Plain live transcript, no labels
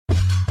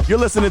You're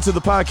listening to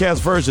the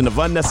podcast version of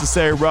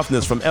Unnecessary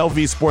Roughness from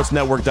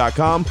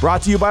LVSportsNetwork.com,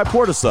 brought to you by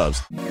Porta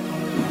Subs.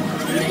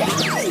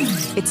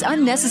 It's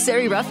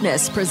Unnecessary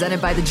Roughness,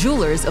 presented by the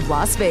Jewelers of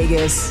Las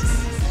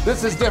Vegas.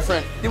 This is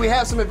different. Did we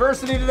have some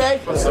adversity today?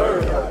 Yes,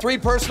 sir. 3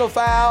 personal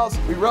fouls.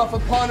 We rough a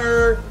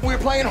punter. We were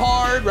playing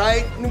hard,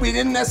 right? We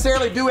didn't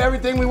necessarily do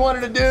everything we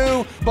wanted to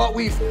do, but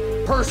we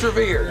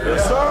persevered.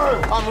 Yes,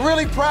 sir. I'm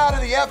really proud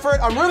of the effort.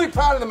 I'm really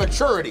proud of the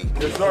maturity.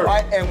 Yes, sir.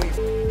 Right? And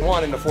we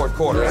won in the fourth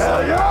quarter.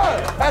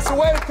 Yeah. That's the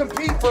way to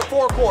compete for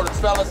 4 quarters,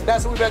 fellas.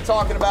 That's what we've been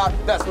talking about.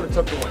 That's what it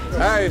took to win.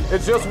 Hey,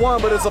 it's just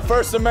one, but it's the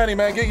first of many,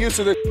 man. Get used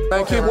to this,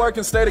 man. Keep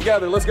working, stay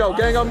together. Let's go.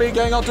 Gang on me,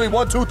 gang on 3.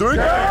 1, 2, 3.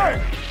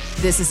 Gang!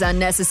 This is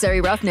Unnecessary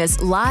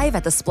Roughness, live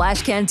at the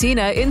Splash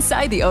Cantina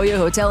inside the Oyo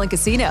Hotel and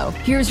Casino.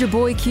 Here's your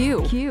boy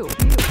Q.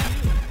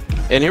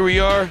 And here we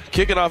are,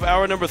 kicking off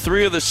hour number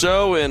 3 of the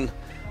show, and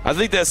I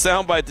think that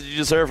soundbite that you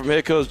just heard from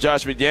head coach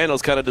Josh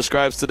McDaniels kind of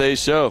describes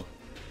today's show.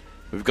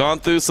 We've gone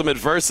through some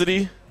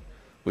adversity.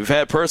 We've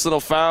had personal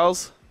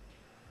fouls.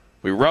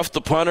 We roughed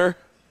the punter.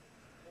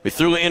 We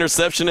threw an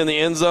interception in the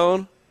end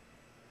zone.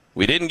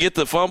 We didn't get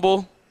the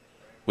fumble.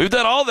 We've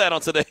done all that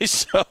on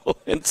today's show,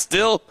 and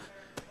still –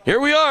 here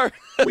we are.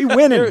 We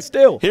winning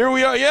still. Here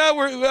we are. Yeah,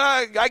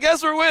 I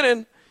guess we're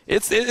winning.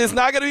 It's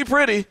not going to be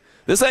pretty.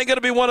 This ain't going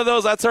to be one of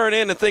those I turn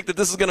in and think that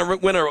this is going to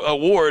win an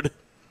award.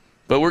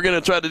 But we're going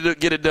to try to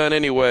get it done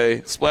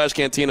anyway. Splash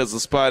Cantina is the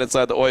spot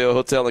inside the Oyo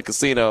Hotel and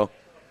Casino.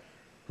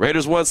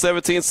 Raiders won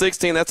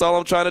 17-16. That's all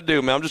I'm trying to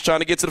do, man. I'm just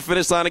trying to get to the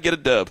finish line and get a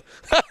dub.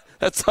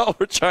 That's all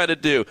we're trying to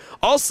do.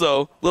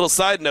 Also, little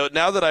side note,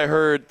 now that I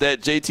heard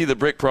that JT the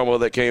Brick promo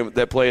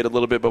that played a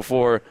little bit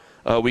before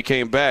we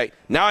came back,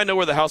 now I know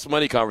where the house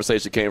money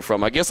conversation came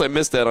from. I guess I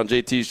missed that on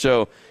JT's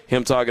show,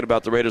 him talking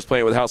about the Raiders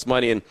playing with house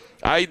money. And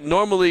I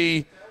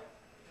normally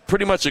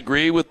pretty much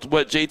agree with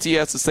what JT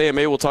has to say, and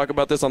maybe we'll talk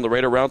about this on the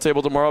Raider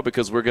Roundtable tomorrow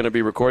because we're going to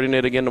be recording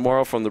it again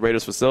tomorrow from the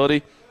Raiders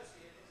facility.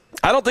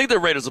 I don't think the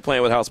Raiders are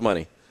playing with house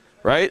money,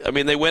 right? I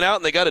mean, they went out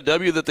and they got a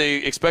W that they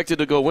expected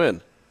to go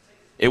win.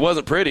 It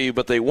wasn't pretty,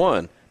 but they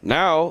won.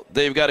 Now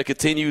they've got to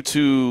continue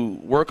to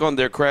work on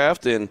their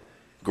craft and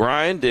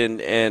grind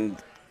and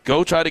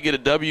go try to get a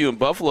W in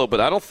Buffalo. But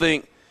I don't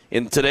think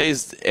in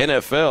today's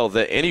NFL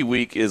that any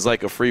week is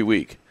like a free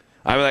week.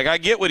 I mean, like, I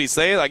get what he's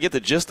saying. I get the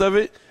gist of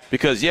it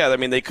because, yeah, I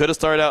mean, they could have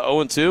started out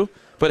 0-2,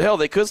 but, hell,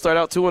 they could start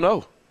out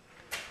 2-0,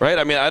 right?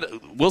 I mean,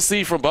 we'll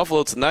see from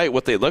Buffalo tonight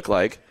what they look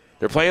like.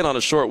 They're playing on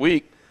a short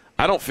week.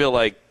 I don't feel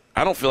like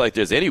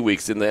there's any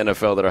weeks in the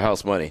NFL that are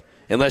house money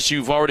unless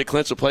you've already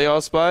clinched a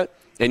playoff spot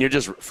and you're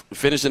just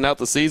finishing out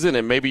the season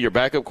and maybe your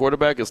backup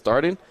quarterback is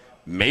starting.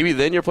 Maybe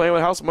then you're playing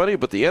with house money,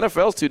 but the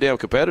NFL's too damn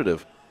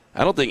competitive.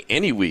 I don't think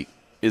any week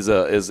is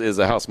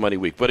a house money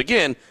week. But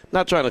again,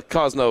 not trying to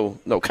cause no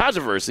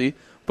controversy,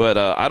 but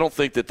I don't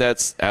think that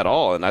that's at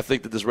all. And I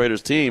think that this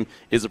Raiders team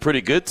is a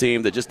pretty good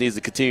team that just needs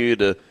to continue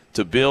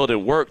to build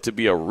and work to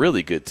be a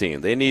really good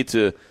team. They need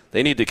to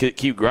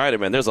keep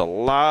grinding, man. There's a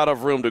lot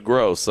of room to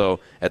grow. So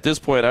at this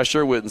point, I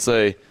sure wouldn't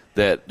say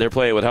that they're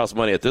playing with house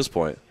money at this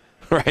point,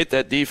 right?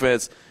 That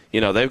defense,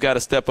 they've got to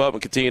step up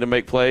and continue to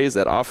make plays.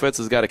 That offense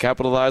has got to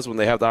capitalize when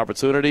they have the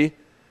opportunity.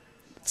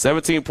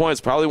 17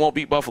 points probably won't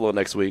beat Buffalo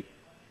next week.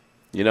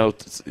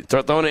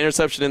 Throwing an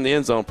interception in the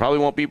end zone probably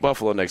won't beat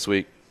Buffalo next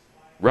week.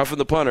 Roughing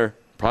the punter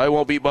probably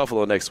won't beat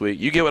Buffalo next week.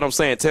 You get what I'm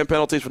saying? 10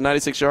 penalties for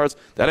 96 yards,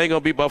 that ain't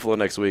going to beat Buffalo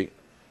next week.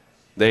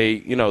 They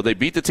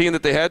beat the team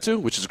that they had to,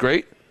 which is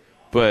great.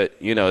 But,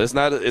 it's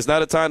not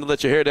a time to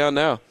let your hair down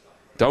now.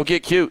 Don't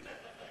get cute.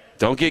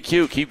 Don't get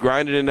cute. Keep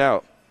grinding it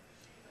out.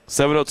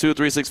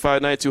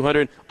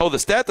 702-365-9200. Oh, the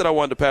stat that I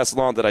wanted to pass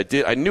along that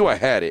I knew I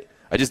had it.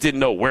 I just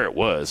didn't know where it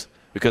was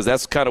because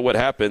that's kind of what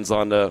happens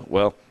on a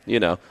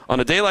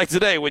day like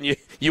today when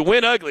you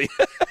win ugly.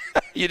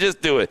 You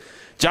just do it.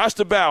 Josh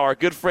DeBow, our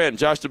good friend,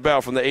 Josh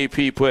DeBow from the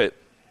AP put,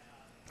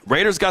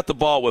 Raiders got the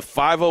ball with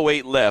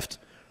 5:08 left,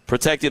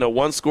 protecting a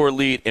one-score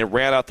lead and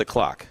ran out the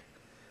clock.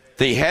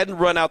 They hadn't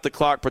run out the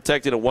clock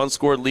protecting a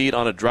one-score lead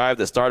on a drive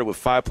that started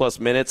with 5+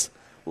 minutes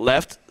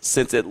left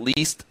since at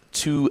least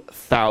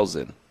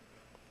 2000.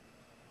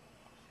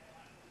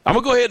 I'm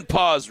going to go ahead and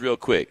pause real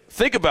quick.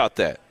 Think about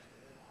that.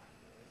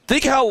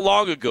 Think how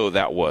long ago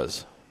that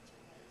was.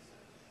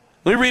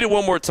 Let me read it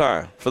one more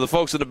time for the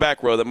folks in the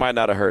back row that might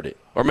not have heard it,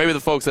 or maybe the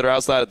folks that are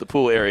outside at the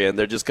pool area and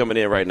they're just coming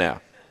in right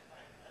now.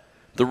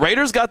 The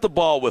Raiders got the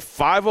ball with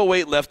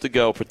 5:08 left to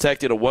go,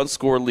 protecting a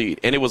one-score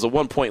lead, and it was a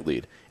 1-point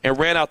lead, and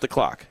ran out the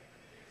clock.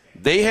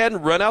 They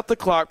hadn't run out the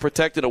clock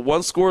protecting a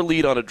one-score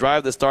lead on a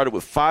drive that started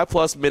with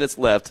 5+ minutes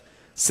left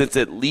since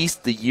at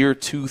least the year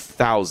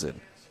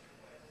 2000.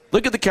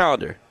 Look at the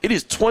calendar. It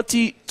is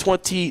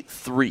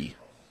 2023.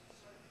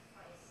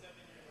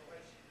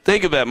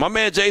 Think of that. My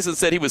man Jason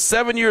said he was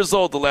 7 years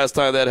old the last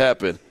time that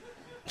happened.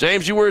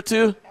 James, you were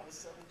too?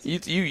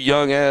 You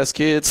young-ass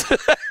kids.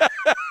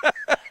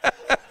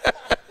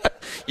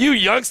 You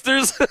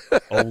youngsters.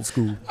 Old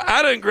school.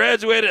 I done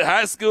graduated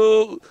high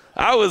school.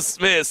 I was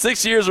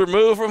 6 years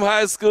removed from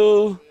high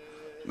school.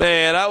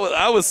 Man,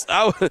 I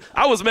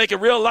was making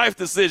real life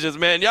decisions,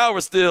 man. Y'all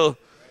were still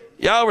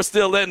Y'all were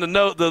still letting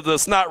the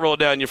snot roll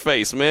down your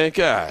face, man.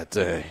 God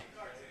dang.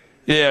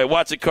 Yeah,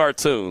 watching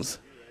cartoons.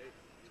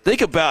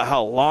 Think about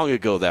how long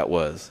ago that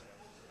was.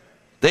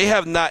 They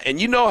have not, and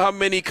you know how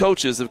many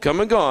coaches have come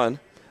and gone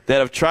that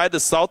have tried to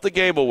salt the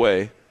game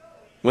away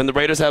when the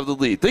Raiders have the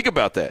lead. Think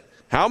about that.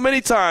 How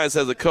many times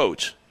has a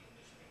coach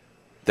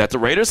that the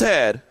Raiders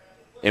had,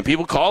 and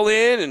people call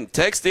in and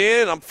text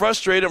in, I'm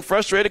frustrated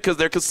because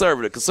they're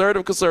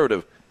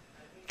conservative,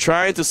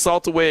 trying to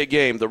salt away a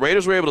game. The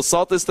Raiders were able to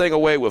salt this thing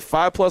away with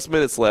 5+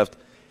 minutes left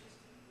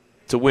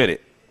to win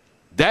it.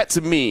 That,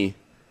 to me,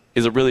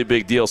 is a really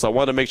big deal, so I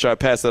wanted to make sure I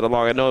pass that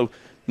along. I know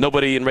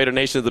nobody in Raider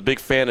Nation is a big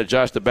fan of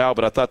Josh DeBow,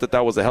 but I thought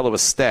that was a hell of a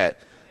stat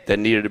that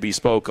needed to be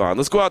spoke on.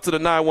 Let's go out to the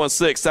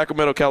 916,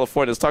 Sacramento,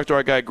 California. Let's talk to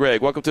our guy,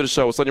 Greg. Welcome to the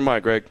show. What's on your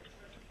mind, Greg?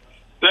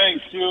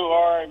 Thanks, Q.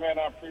 All right, man,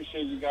 I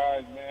appreciate you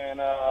guys, man.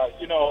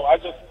 I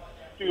just,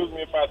 excuse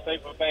me if I say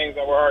some things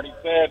that were already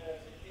said.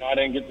 I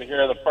didn't get to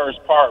hear the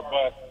first part,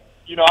 but,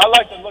 I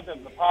like to look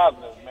at the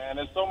positives, man.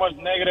 There's so much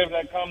negative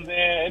that comes in.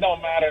 It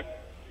don't matter.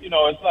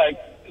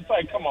 It's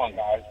like, come on,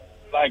 guys.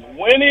 Like,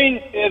 winning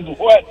is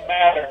what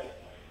matters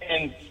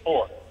in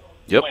sport.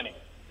 Yep. Winning.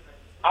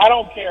 I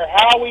don't care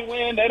how we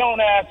win. They don't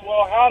ask,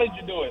 well, how did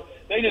you do it?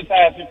 They just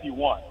ask if you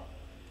won.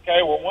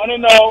 Okay, we're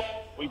 1-0.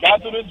 We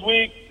got through this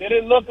week. Did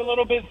it look a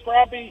little bit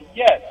scrappy?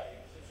 Yes.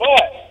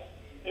 But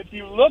if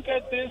you look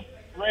at this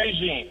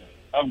regime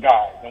of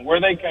guys and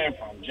where they came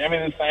from, Jimmy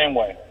the same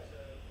way.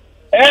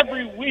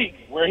 Every week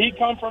where he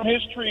come from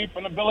his tree,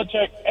 from the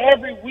Belichick,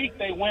 every week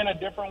they win a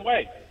different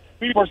way.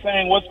 People are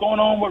saying, what's going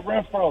on with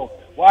Renfro?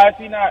 Why is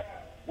he not?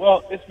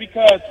 Well, it's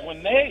because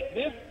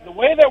the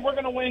way that we're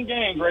going to win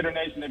games, Raider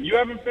Nation, if you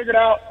haven't figured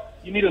out,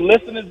 you need to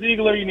listen to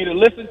Ziegler, you need to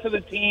listen to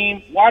the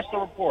team, watch the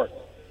reports.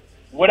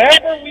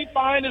 Whatever we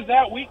find is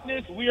that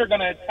weakness, we are going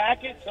to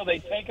attack it till they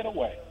take it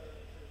away.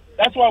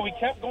 That's why we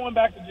kept going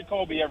back to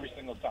Jacoby every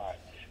single time.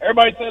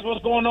 Everybody says,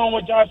 what's going on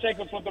with Josh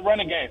Jacobs with the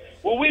running game?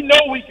 Well, we know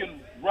we can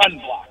run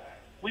block.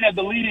 We had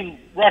the leading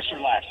rusher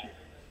last year.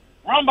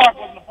 Run block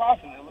wasn't a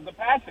problem. It was a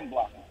passing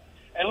block.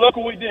 And look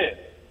what we did.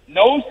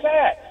 No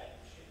sacks.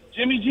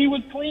 Jimmy G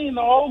was clean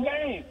the whole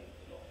game.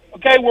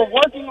 Okay, we're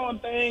working on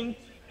things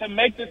to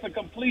make this a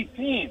complete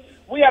team.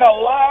 We had a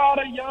lot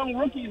of young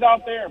rookies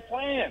out there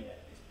playing.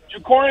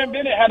 Jacorian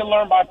Bennett had to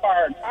learn by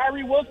fire.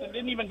 Tyree Wilson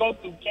didn't even go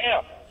through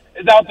camp.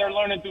 Is out there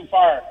learning through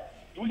fire.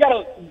 We got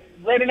to,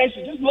 Raider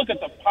Nation, just look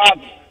at the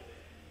positive.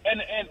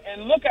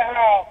 And look at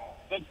how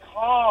the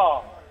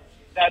calm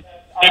that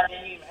our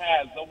team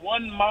has, the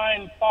one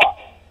mind thought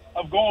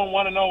of going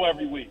 1-0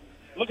 every week.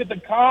 Look at the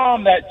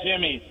calm that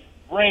Jimmy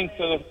brings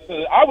to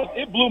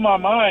it blew my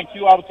mind,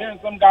 Q. I was hearing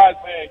some guys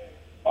say,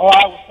 oh,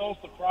 I was so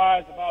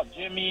surprised about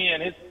Jimmy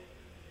and his.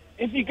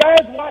 If you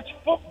guys watch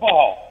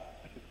football,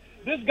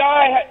 this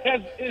guy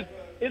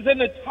is in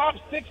the top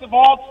 6 of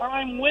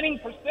all-time winning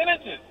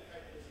percentages.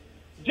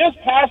 Just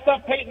passed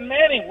up Peyton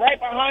Manning, right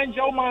behind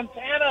Joe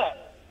Montana.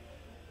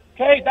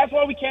 Okay, that's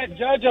why we can't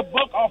judge a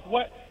book off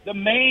what the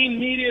main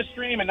media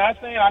stream, and not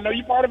saying, I know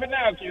you're part of it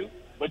now, Q,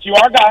 but you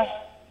are a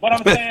guy. But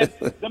I'm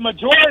saying the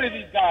majority of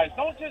these guys,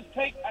 don't just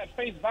take at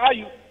face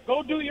value.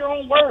 Go do your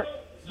own work.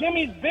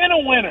 Jimmy's been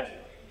a winner.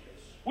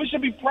 We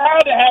should be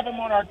proud to have him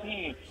on our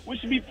team. We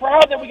should be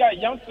proud that we got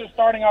youngsters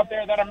starting out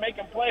there that are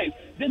making plays.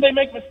 Did they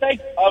make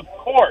mistakes? Of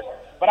course.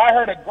 But I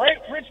heard a great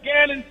Rich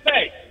Gannon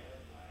say,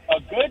 a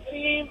good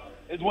team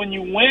is when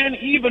you win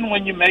even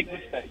when you make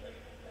mistakes.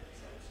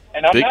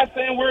 And I'm not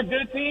saying we're a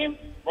good team,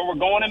 but we're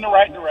going in the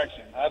right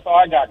direction. That's all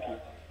I got, Keith.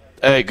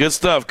 Hey, good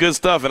stuff.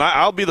 And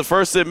I'll be the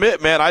first to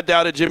admit, man, I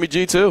doubted Jimmy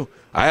G too.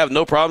 I have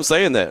no problem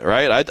saying that,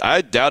 right?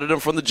 I doubted him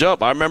from the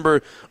jump. I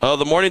remember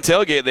the morning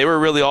tailgate, they were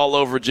really all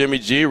over Jimmy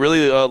G,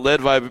 really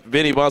led by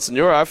Benny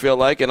Bonsignore, I feel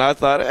like, and I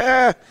thought,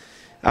 I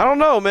don't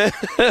know, man.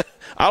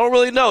 I don't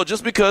really know,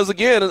 just because,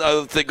 again,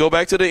 go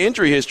back to the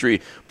injury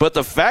history. But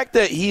the fact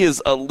that he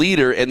is a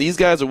leader and these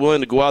guys are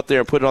willing to go out there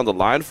and put it on the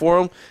line for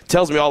him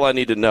tells me all I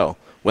need to know.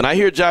 When I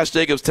hear Josh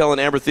Jacobs telling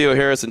Amber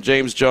Theo-Harris and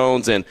James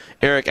Jones and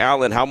Eric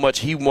Allen how much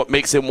he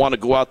makes him want to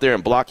go out there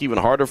and block even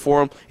harder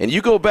for him, and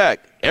you go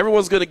back,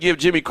 everyone's going to give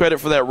Jimmy credit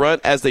for that run,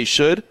 as they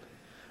should,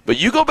 but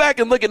you go back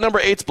and look at number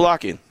 8's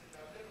blocking.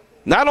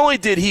 Not only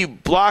did he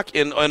block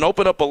and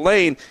open up a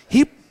lane,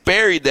 he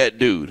buried that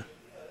dude,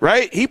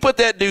 right? He put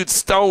that dude's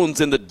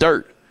stones in the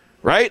dirt,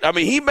 right? I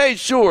mean, he made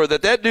sure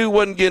that dude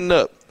wasn't getting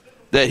up,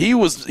 that he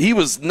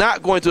was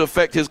not going to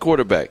affect his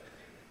quarterback.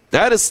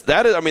 That is,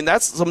 I mean,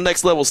 that's some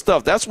next level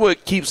stuff. That's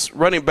what keeps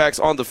running backs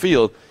on the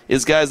field,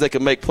 is guys that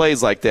can make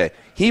plays like that.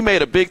 He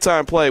made a big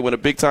time play when a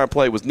big time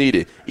play was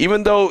needed.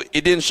 Even though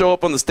it didn't show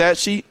up on the stat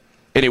sheet,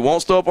 and it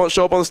won't show up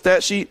on the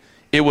stat sheet,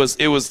 it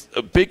was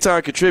a big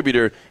time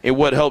contributor in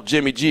what helped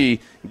Jimmy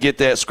G get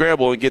that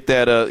scramble and get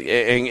that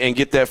and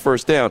get that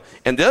first down.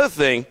 And the other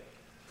thing,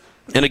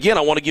 and again,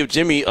 I want to give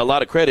Jimmy a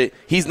lot of credit.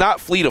 He's not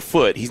fleet of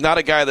foot. He's not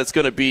a guy that's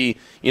going to be,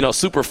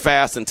 super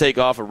fast and take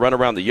off and run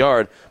around the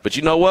yard. But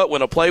you know what?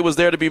 When a play was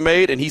there to be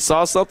made and he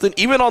saw something,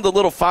 even on the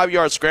little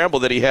 5-yard scramble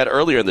that he had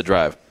earlier in the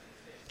drive,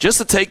 just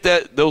to take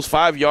those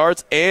 5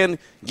 yards and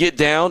get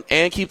down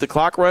and keep the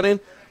clock running,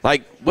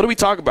 Like, what do we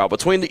talk about?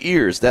 Between the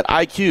ears, that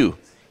IQ,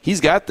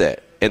 he's got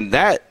that. And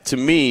that, to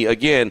me,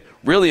 again,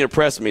 really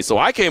impressed me. So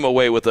I came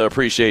away with an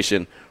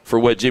appreciation for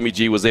what Jimmy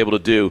G was able to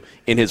do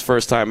in his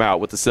first time out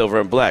with the silver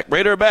and black.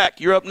 Raider back.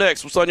 You're up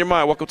next. What's on your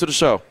mind? Welcome to the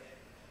show.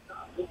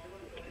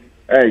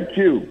 Hey,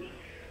 Q.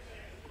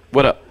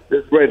 What up?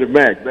 This is Raider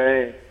Mac,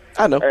 man.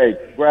 I know. Hey,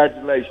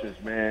 congratulations,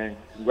 man.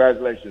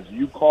 Congratulations.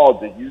 You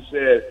called it. You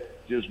said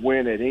just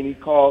win at any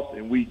cost,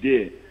 and we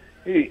did.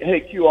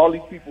 Hey, Q, all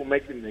these people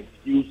making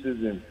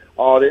excuses and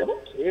all that. Who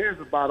cares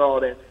about all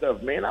that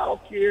stuff, man? I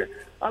don't care.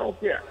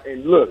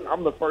 And look,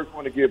 I'm the first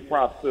one to give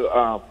props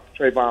to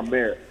Trayvon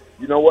Merritt.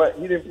 You know what?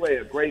 He didn't play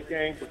a great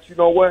game, but you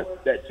know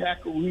what? That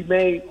tackle he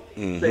made,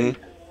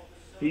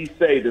 he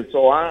saved it.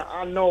 So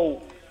I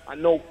know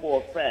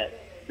for a fact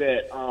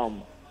that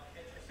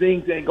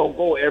things ain't gonna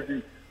go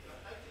every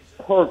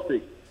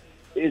perfect.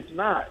 It's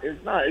not.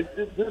 It's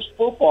just this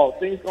football.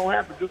 Things gonna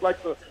happen. Just like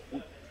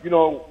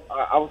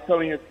I was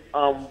telling you,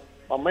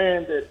 my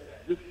man that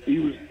he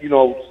was,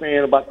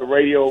 saying about the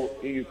radio.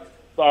 He's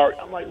sorry.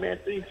 I'm like, man,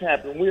 things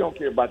happen. We don't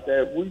care about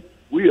that.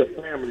 We a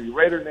family.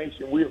 Raider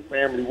Nation, we a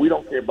family. We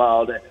don't care about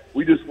all that.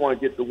 We just want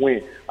to get the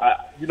win.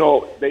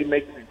 They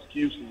make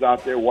excuses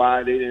out there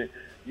why they didn't,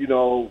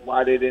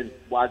 why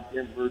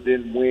Denver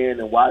didn't win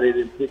and why they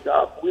didn't pick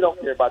up. We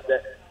don't care about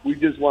that. We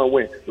just want to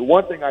win. The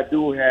one thing I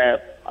do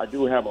have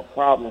a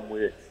problem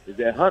with is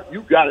that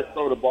you got to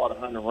throw the ball to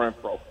Hunter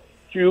Renfrow.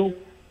 Q,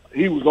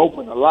 he was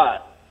open a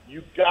lot.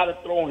 You got to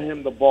throw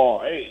him the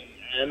ball. Hey,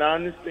 and I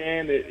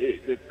understand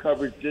that the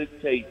coverage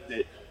dictates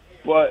it,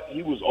 but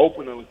he was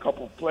open in a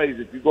couple of plays.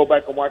 If you go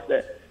back and watch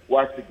the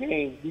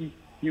game,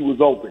 he was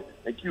open.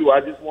 And Q,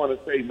 I just want to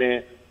say,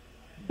 man,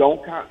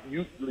 don't count.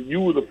 You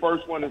were the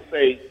first one to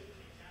say.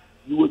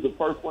 You were the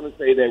first one to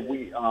say that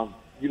we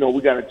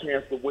got a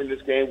chance to win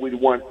this game. We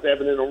won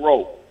 7 in a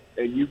row,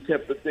 and you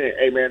kept us in.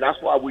 Hey, man,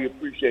 that's why we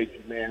appreciate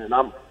you, man. And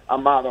I'm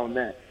out on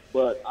that.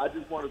 But I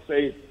just want to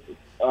say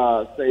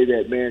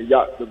that, man,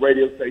 y'all, the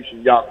radio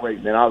station, y'all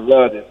great, man. I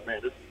love this, man.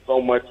 This is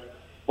so much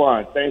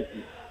fun. Thank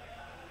you.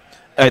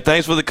 Hey,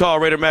 thanks for the call,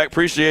 Raider Mac.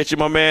 Appreciate you,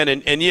 my man.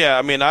 And yeah,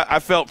 I mean, I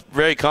felt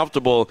very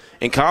comfortable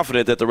and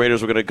confident that the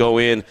Raiders were going to go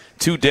in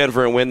to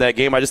Denver and win that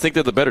game. I just think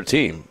they're the better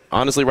team.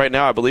 Honestly, right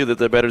now, I believe that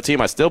they're the better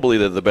team. I still believe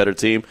they're the better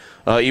team,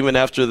 even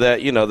after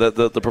that,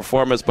 the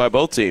performance by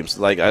both teams.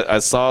 Like, I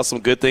saw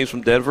some good things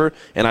from Denver,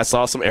 and I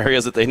saw some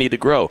areas that they need to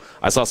grow.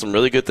 I saw some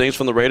really good things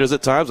from the Raiders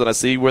at times, and I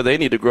see where they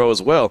need to grow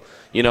as well.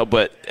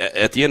 But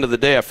at the end of the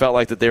day, I felt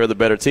like that they were the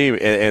better team,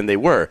 and they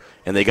were.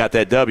 And they got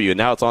that W, and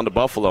now it's on to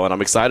Buffalo, and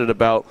I'm excited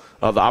about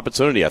the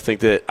opportunity.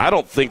 I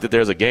don't think that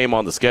there's a game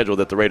on the schedule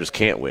that the Raiders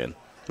can't win.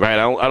 Right?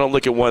 I don't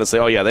look at one and say,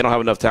 oh, yeah, they don't have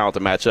enough talent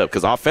to match up,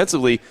 because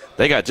offensively,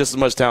 they got just as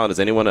much talent as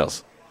anyone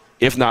else,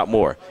 if not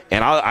more.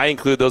 And I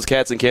include those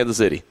cats in Kansas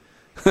City.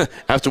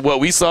 After what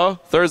we saw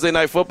Thursday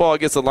Night Football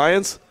against the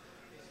Lions,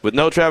 with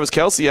no Travis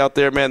Kelce out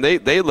there, man,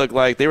 they looked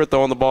like they were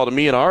throwing the ball to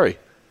me and Ari.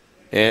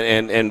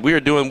 And we were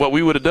doing what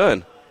we would have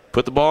done,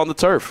 put the ball on the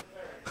turf.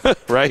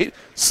 Right?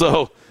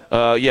 So,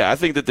 I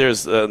think that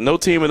there's no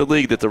team in the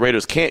league that the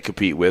Raiders can't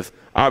compete with.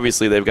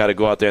 Obviously, they've got to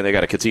go out there and they've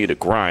got to continue to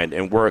grind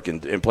and work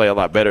and play a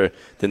lot better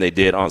than they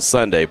did on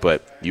Sunday.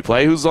 But you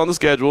play who's on the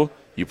schedule,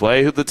 you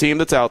play the team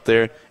that's out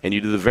there, and you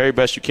do the very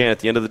best you can. At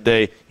the end of the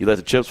day, you let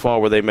the chips fall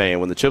where they may.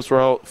 And when the chips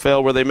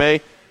fell where they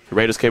may, the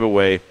Raiders came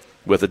away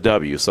with a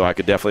W. So I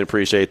could definitely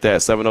appreciate that.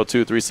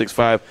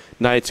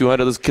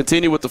 702-365-9200. Let's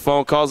continue with the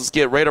phone calls. Let's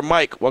get Raider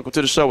Mike. Welcome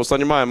to the show. What's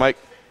on your mind, Mike?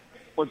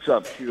 What's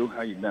up, Q?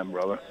 How you been,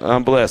 brother?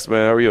 I'm blessed,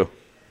 man. How are you?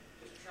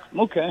 I'm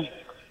okay.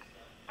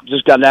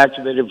 Just got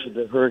activated for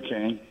the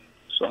hurricane,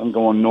 so I'm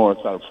going north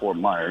out of Fort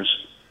Myers.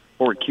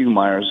 Fort Q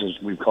Myers,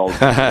 as we call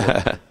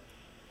it.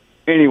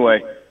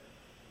 Anyway,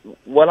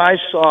 what I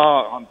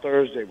saw on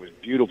Thursday was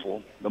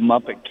beautiful. The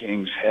Muppet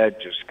King's head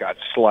just got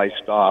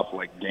sliced off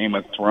like Game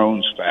of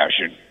Thrones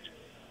fashion,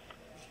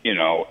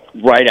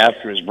 right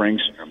after his ring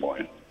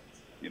ceremony.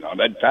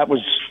 That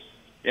was,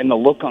 and the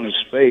look on his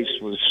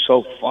face was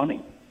so funny.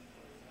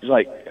 He's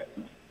like,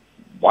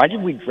 why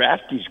did we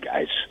draft these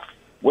guys?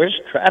 Where's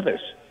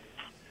Travis?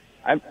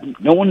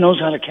 No one knows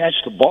how to catch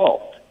the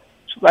ball.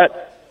 So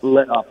that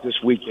let off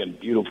this weekend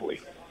beautifully.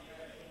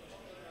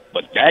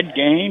 But that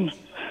game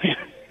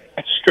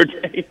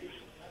yesterday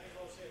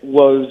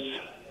was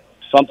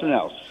something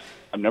else.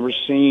 I've never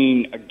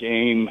seen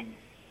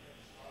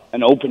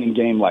an opening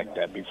game like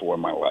that before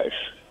in my life.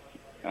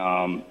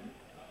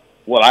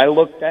 What I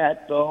looked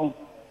at, though,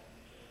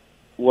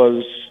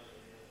 was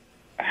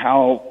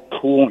how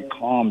cool and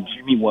calm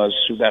Jimmy was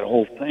through that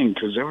whole thing,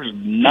 because there was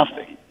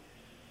nothing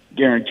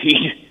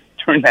guaranteed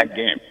during that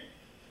game.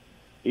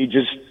 He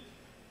just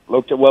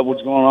looked at what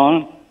was going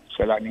on,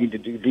 said, I need to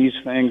do these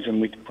things,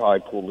 and we can probably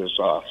pull this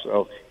off.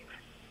 So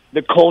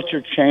the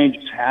culture change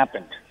has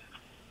happened.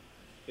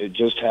 It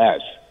just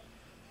has.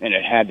 And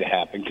it had to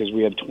happen because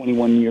we have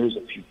 21 years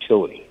of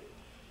futility.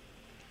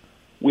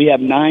 We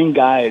have 9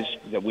 guys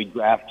that we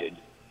drafted,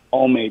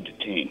 all made the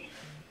team.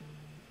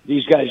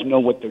 These guys know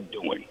what they're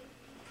doing,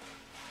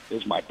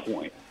 is my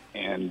point.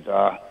 And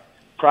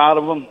proud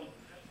of them.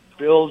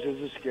 Bills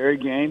is a scary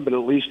game, but at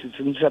least it's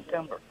in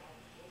September.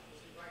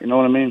 You know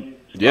what I mean?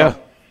 Yeah.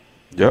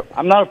 Yep.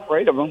 I'm not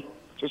afraid of them.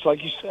 Just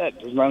like you said,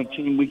 there's not a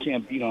team we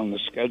can't beat on the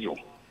schedule.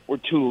 We're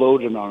too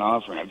loaded on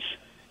offense,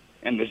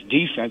 and this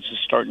defense is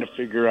starting to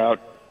figure out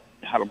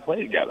how to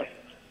play together.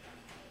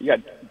 You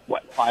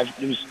got,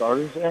 5 new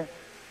starters there?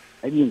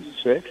 Maybe even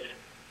 6?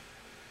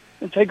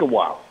 It'll take a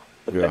while.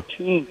 But that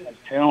team has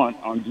talent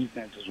on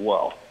defense as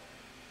well.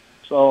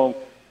 So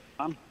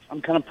I'm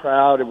kind of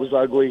proud. It was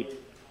ugly.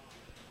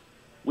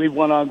 We've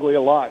won ugly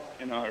a lot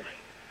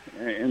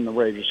in the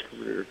Raiders'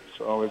 career.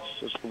 So it's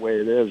just the way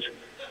it is.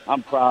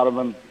 I'm proud of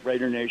them.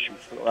 Raider Nation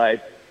for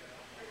life.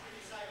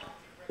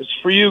 It's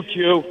for you,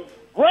 Q.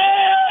 Raiders!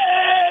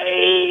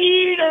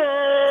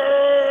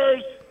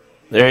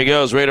 There he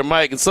goes, Raider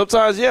Mike. And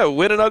sometimes,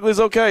 winning ugly is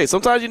okay.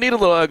 Sometimes you need a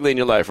little ugly in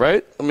your life,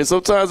 right? I mean,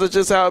 sometimes that's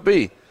just how it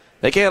be.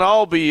 They can't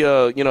all be,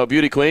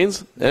 beauty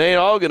queens. It ain't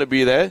all going to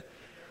be that.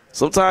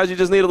 Sometimes you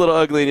just need a little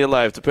ugly in your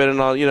life, depending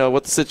on,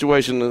 what the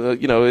situation,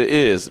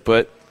 is.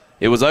 But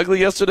it was ugly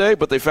yesterday,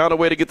 but they found a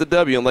way to get the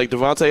W. And like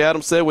Davante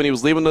Adams said when he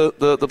was leaving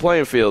the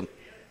playing field,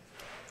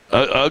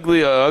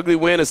 ugly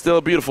win is still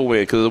a beautiful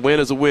win because a win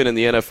is a win in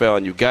the NFL,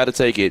 and you got to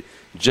take it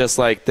just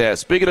like that.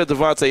 Speaking of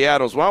Davante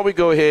Adams, why don't we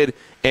go ahead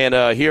and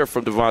hear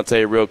from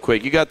Davante real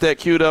quick. You got that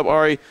queued up,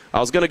 Ari? I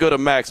was going to go to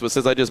Maxx, but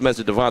since I just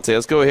mentioned Davante,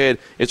 let's go ahead.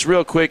 It's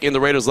real quick in the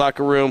Raiders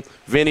locker room.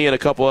 Vinny and a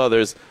couple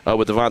others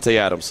with Davante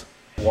Adams.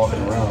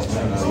 Walking around,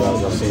 man,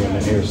 y'all see him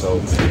in here, so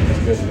it's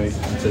good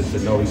to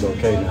know he's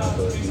okay now.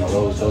 But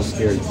those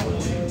scary.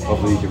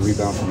 Hopefully he can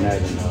rebound from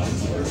that and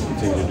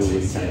continue to do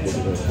what he kind of did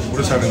today. What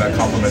does having that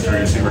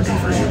complimentary receiver do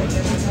for you?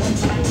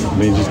 I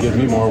mean, just gives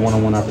me more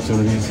one-on-one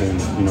opportunities, and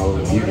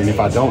even if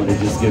I don't, it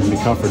just gives me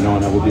comfort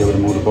knowing that we'll be able to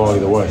move the ball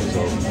either way.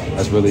 So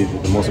that's really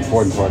the most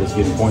important part, is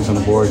getting points on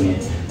the board and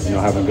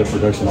having good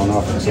production on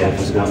offense. So if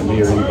it's going to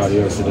me or anybody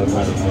else, it doesn't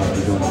matter.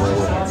 We're doing it the right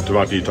way.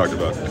 Davante, you talked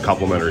about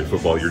complimentary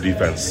football. Your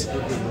defense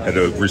had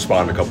to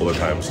respond a couple of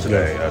times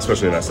today,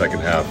 especially in that second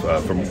half.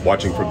 From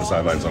watching from the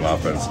sidelines on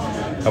offense,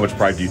 how much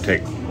pride do you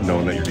take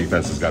knowing that your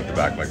defense has got the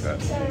back like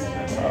that?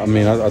 I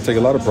mean, I take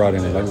a lot of pride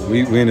in it. Like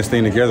we in this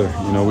thing together.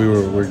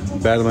 We're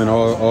battling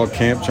all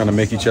camp, trying to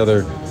make each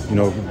other,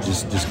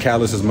 just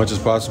callous as much as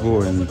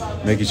possible and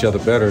make each other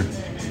better.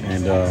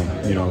 And,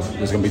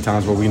 there's going to be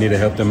times where we need to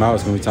help them out.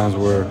 There's going to be times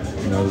where,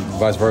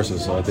 vice versa.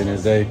 So at the end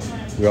of the day,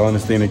 we're all in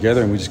this thing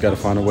together, and we just got to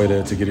find a way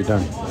to get it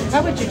done.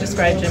 How would you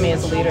describe Jimmy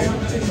as a leader?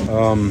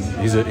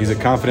 He's a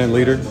confident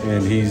leader,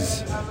 and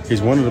he's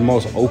one of the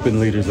most open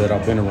leaders that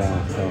I've been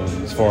around.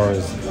 As far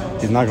as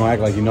he's not going to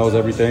act like he knows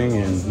everything,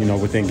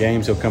 and within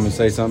games he'll come and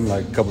say something,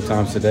 like a couple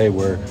times today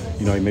where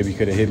he maybe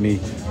could have hit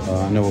me.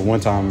 I know one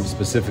time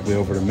specifically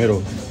over the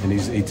middle, and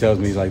he tells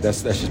me, he's like,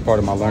 that's just part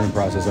of my learning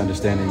process,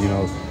 understanding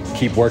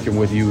keep working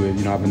with you.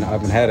 And I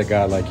haven't had a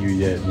guy like you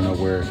yet,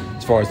 where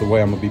as far as the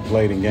way I'm gonna be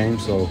played in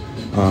games. So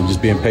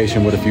just being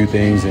patient with a few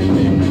things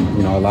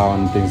and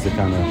allowing things to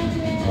kind of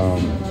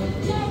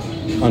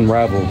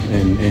unravel,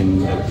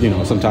 and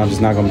sometimes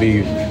it's not gonna be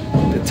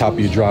the top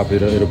of your drop.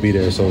 It'll be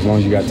there. So as long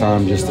as you got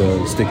time just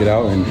to stick it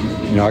out, and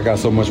I got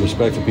so much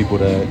respect for people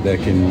that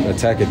can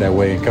attack it that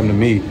way and come to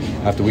me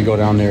after we go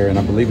down there, and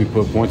I believe we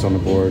put points on the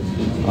board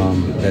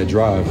that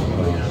drive,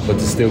 but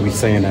to still be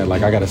saying that,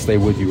 like, I got to stay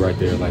with you right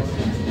there, like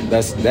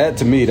that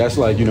to me, that's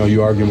like,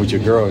 you arguing with your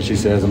girl and she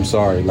says, I'm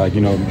sorry, like,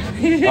 all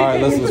right,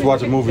 let's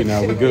watch a movie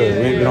now, we're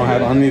good. We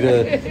don't need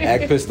to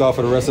act pissed off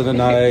for the rest of the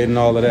night and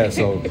all of that.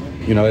 So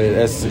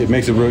it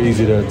makes it real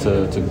easy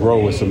to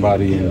grow with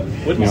somebody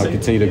and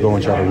continue to go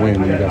and try to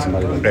win when you got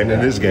somebody like that. And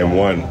it is game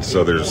one,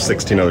 so there's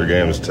 16 other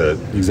games to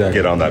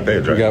get on that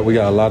page, right? We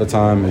got a lot of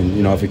time,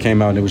 and if it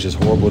came out and it was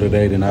just horrible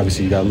today, then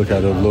obviously you got to look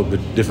at it a little bit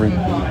different.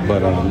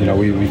 But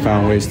we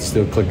found ways to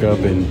still click up,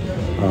 and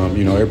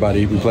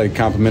everybody, we played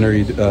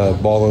complimentary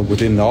ball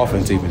within the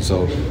offense even.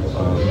 So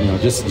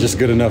just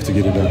good enough to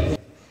get it done.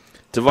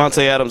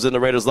 Davante Adams in the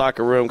Raiders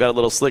locker room, got a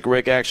little Slick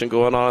Rick action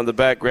going on in the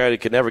background. You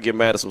can never get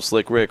mad at some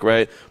Slick Rick,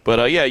 right?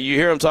 But, you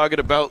hear him talking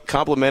about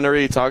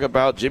complimentary, talk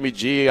about Jimmy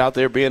G out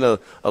there being a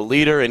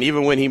leader. And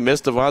even when he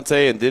missed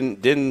Davante and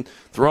didn't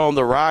throw him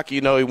the rock,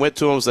 he went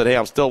to him and said, hey,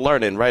 I'm still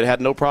learning, right?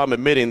 Had no problem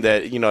admitting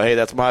that, hey,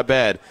 that's my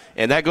bad.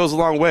 And that goes a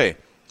long way,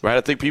 right?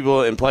 I think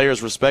people and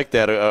players respect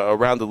that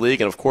around the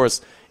league and, of course,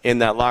 in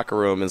that locker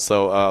room. And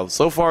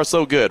so far,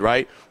 so good,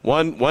 right?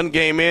 One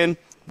game in,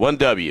 one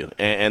W,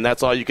 and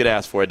that's all you could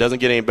ask for. It doesn't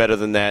get any better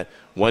than that.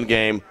 One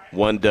game,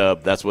 one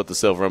dub. That's what the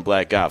silver and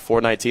black got.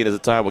 4:19 is the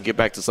time. We'll get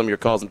back to some of your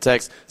calls and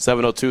texts.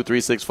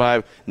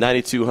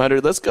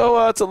 702-365-9200. Let's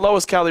go to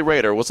Lois Cali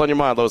Raider. What's on your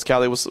mind, Lois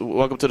Cali?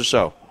 Welcome to the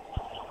show.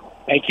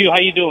 Hey, Q, how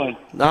you doing?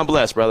 I'm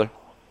blessed, brother.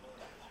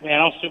 Man,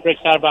 I'm super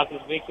excited about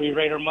this victory,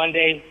 Raider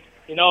Monday.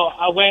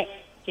 I went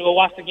to go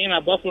watch the game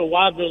at Buffalo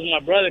Wild Bills with my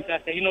brother,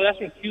 because I said, that's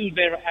where Q's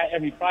there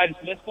every Friday,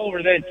 so let's go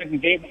over there and check the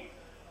game.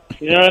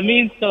 You know what I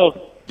mean?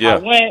 So yeah. I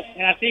went,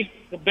 and I think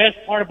the best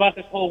part about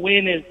this whole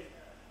win is,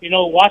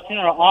 watching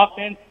our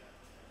offense.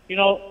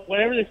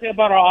 Whatever they say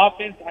about our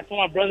offense, I told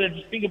my brother,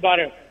 just think about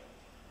it.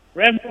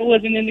 Renfro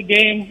wasn't in the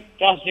game.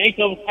 Josh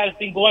Jacobs had a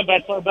thing going,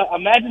 but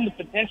imagine the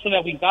potential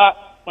that we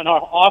got when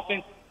our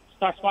offense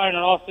starts firing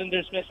on all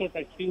cylinders, especially with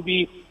like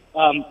QB,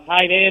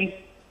 tight end.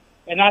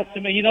 And not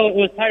to me, it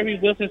was Tyree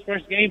Wilson's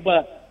first game,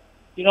 but,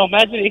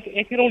 imagine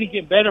it could only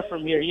get better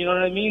from here. You know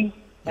what I mean?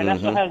 And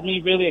that's what has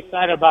me really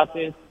excited about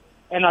this.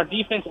 And our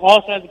defense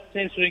also has the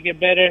potential to get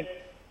better.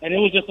 And it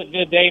was just a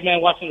good day,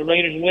 man, watching the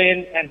Raiders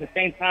win, and at the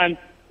same time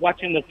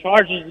watching the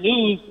Chargers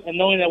lose and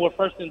knowing that we're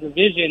first in the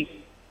division.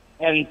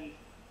 And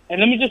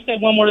let me just say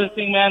one more other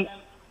thing, man.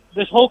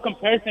 This whole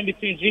comparison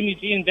between Jimmy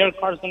G and Derek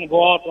Carr is going to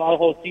go on throughout the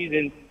whole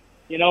season.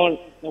 The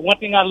one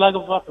thing I love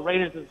about the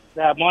Raiders is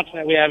that mantra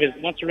that we have is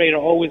once a Raider,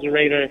 always a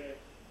Raider.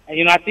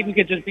 And, I think we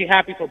could just be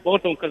happy for both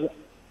of them because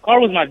Carr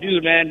was my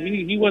dude, man.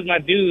 He was my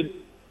dude.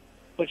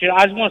 But,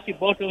 I just want to see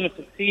both of them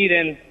succeed,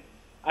 and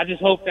I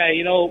just hope that,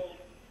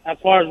 as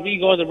far as we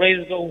go, the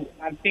Raiders go,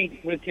 I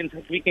think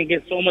we can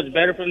get so much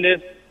better from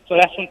this. So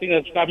that's something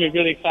that's got me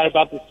really excited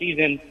about this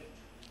season.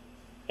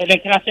 And then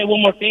can I say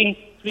one more thing?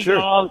 Sure.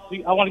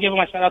 I want to give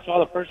my shout-out to all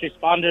the first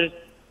responders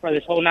for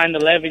this whole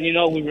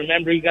 9/11. We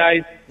remember you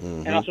guys.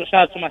 And also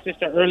shout-out to my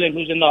sister Erlin,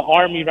 who's in the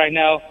Army right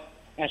now,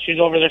 and she's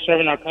over there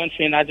serving our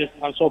country. And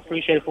I'm so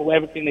appreciative for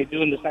everything they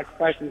do and the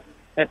sacrifices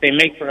that they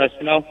make for us,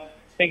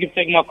 Thank you for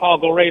taking my call.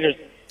 Go Raiders.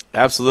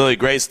 Absolutely.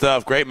 Great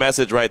stuff. Great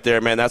message right there,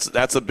 man.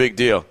 That's a big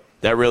deal.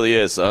 That really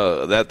is.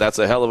 That's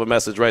a hell of a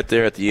message right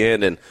there at the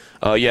end. And,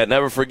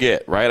 never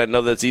forget, right? I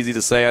know that's easy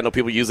to say. I know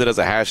people use it as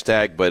a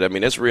hashtag, but,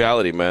 it's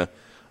reality, man.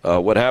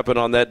 What happened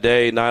on that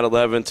day,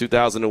 9/11,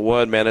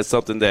 2001, man, it's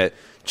something that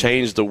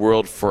changed the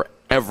world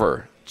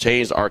forever,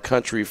 changed our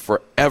country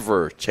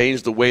forever,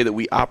 changed the way that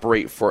we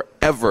operate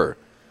forever.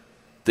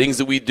 Things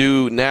that we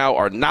do now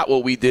are not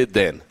what we did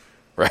then,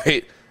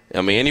 right?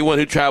 Anyone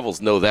who travels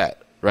know that.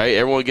 Right?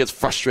 Everyone gets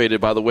frustrated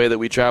by the way that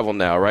we travel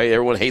now, right?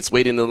 Everyone hates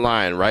waiting in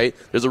line, right?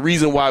 There's a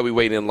reason why we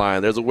wait in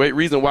line. There's a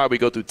reason why we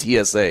go through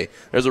TSA.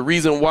 There's a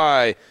reason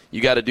why you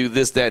got to do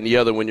this, that, and the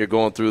other when you're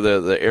going through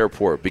the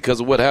airport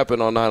because of what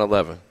happened on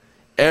 9/11.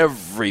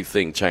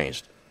 Everything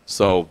changed.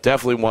 So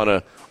definitely want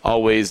to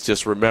always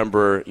just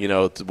remember,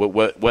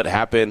 what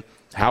happened,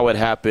 how it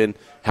happened,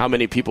 how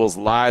many people's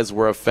lives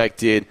were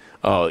affected,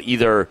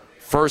 either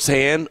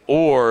firsthand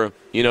or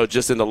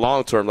just in the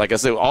long term. Like I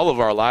said, all of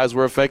our lives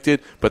were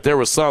affected, but there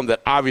were some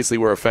that obviously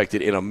were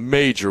affected in a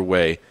major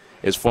way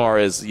as far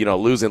as,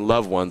 losing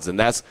loved ones. And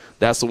that's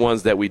the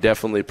ones that we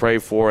definitely pray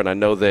for. And I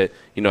know that,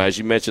 as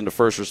you mentioned, the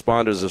first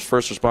responders, there's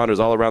first responders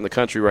all around the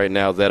country right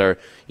now that are,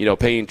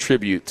 paying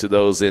tribute to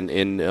those in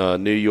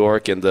New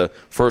York and the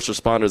first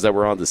responders that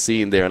were on the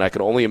scene there. And I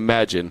can only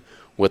imagine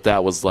what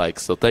that was like.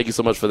 So thank you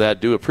so much for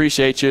that. Do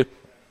appreciate you.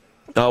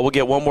 We'll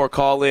get one more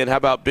call in. How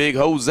about Big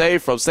Jose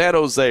from San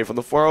Jose from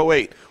the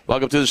 408?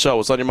 Welcome to the show.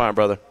 What's on your mind,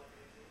 brother?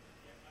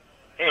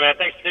 Hey, man,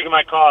 thanks for taking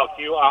my call,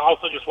 Q. I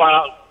also just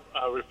want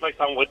to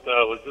reflect on what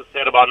was just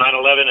said about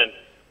 9/11 and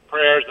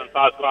prayers and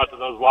thoughts go out to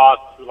those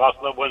who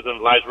lost loved ones and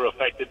lives were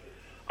affected.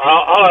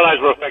 All our lives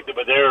were affected,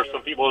 but there are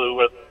some people who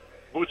were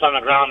boots on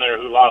the ground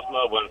there who lost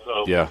loved ones.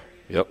 So, yeah,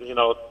 yep.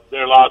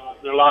 Their loss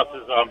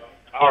is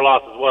our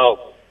loss as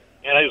well.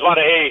 And I just want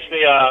to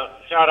say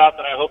shout out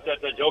that I hope that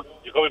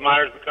Jacoby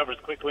Myers recovers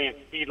quickly and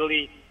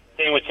speedily.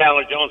 Same with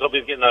Chandler Jones. Hope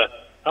he's getting the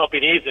help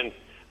he needs. And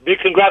big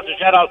congrats and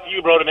shout out to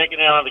you, bro, to making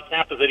it on the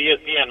campus at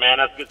ESPN, man.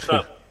 That's good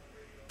stuff.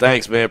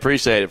 Thanks, man.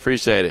 Appreciate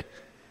it.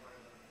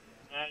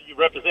 You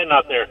representing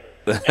out there.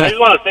 And I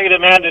just want to say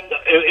that, man, that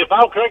if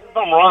I'm correct if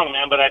I'm wrong,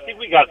 man, but I think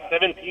we got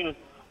 17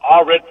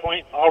 all red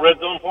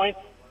zone points,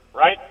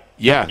 right?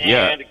 Yeah,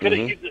 and it could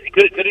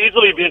have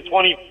easily been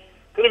 20.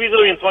 Could have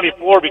easily been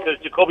 24 because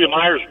Jacoby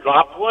Myers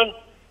dropped one.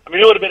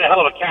 It would have been a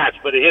hell of a catch,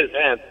 but it hit his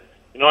hands.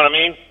 You know what I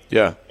mean?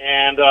 Yeah.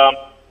 And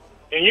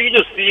you can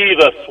just see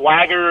the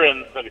swagger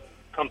and the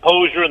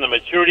composure and the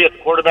maturity at the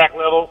quarterback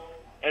level.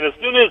 And as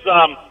soon as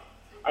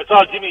I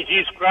saw Jimmy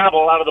G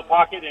scramble out of the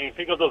pocket and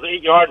pick up those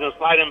 8 yards and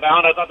slide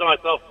inbound, I thought to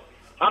myself,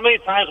 how many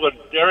times would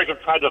Derek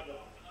have tried to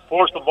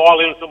force the ball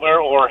in somewhere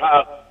or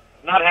have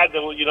not had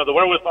the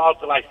wherewithal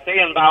to stay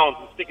in bounds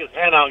and stick his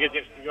hand out and get the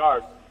extra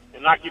yard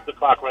and not keep the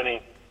clock running?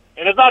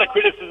 And it's not a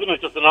criticism;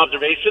 it's just an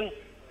observation,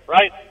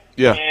 right?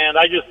 Yeah. And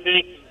I just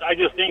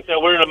think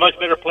that we're in a much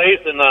better place,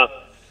 and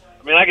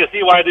I can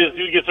see why this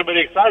dude gets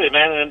everybody excited,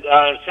 man. And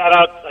shout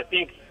out, I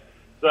think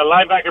the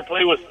linebacker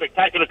play was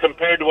spectacular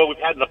compared to what we've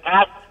had in the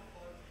past.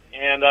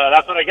 And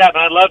that's what I got,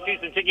 man. I love peace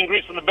and chicken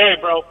grease from the Bay,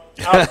 bro.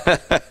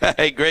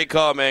 Hey, great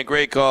call, man.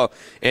 Great call.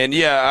 And,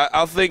 yeah,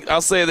 I'll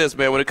say this,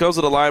 man. When it comes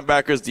to the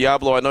linebackers,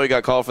 Diablo, I know he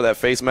got called for that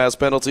face mask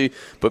penalty,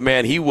 but,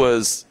 man, he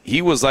was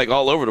like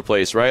all over the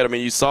place, right?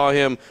 You saw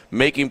him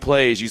making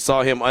plays. You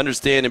saw him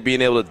understand and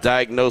being able to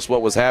diagnose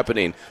what was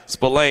happening.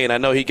 Spillane, I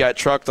know he got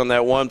trucked on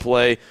that one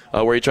play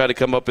where he tried to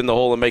come up in the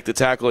hole and make the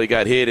tackle. He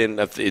got hit, and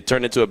it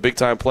turned into a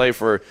big-time play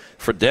for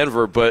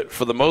Denver. But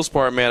for the most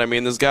part, man,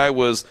 this guy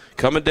was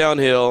coming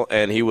downhill. well,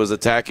 and he was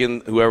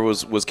attacking whoever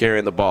was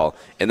carrying the ball.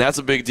 And that's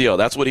a big deal.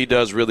 That's what he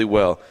does really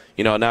well.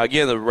 Now,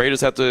 again, the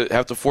Raiders have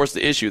to force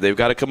the issue. They've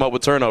got to come up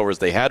with turnovers.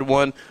 They had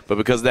one, but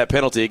because of that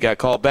penalty, it got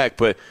called back.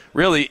 But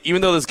really,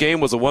 even though this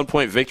game was a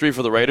 1-point victory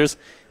for the Raiders,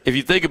 if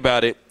you think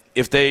about it,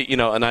 if they,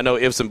 and I know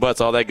ifs and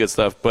buts, all that good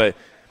stuff, but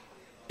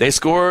they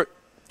score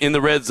in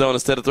the red zone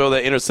instead of throw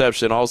that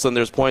interception. All of a sudden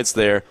there's points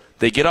there.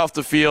 They get off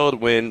the field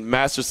when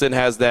Masterson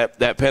has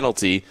that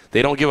penalty.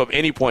 They don't give up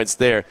any points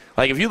there.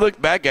 Like, if you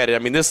look back at it, I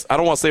mean, this, I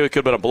don't want to say it could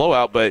have been a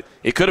blowout, but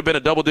it could have been a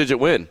double-digit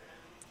win.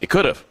 It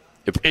could have.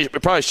 It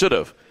probably should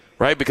have,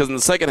 right? Because in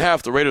the second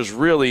half, the Raiders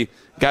really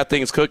got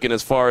things cooking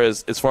as far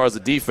as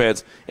the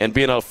defense and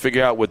being able to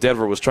figure out what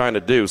Denver was trying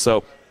to do.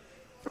 So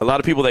a lot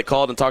of people that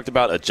called and talked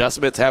about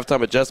adjustments,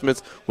 halftime adjustments,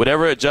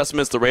 whatever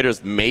adjustments the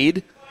Raiders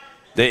made,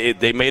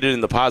 they made it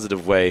in the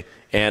positive way,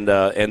 and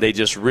they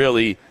just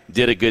really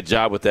did a good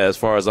job with that as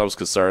far as I was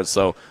concerned.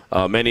 So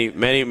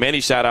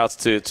many shout outs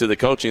to the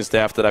coaching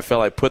staff that I felt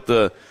like put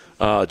the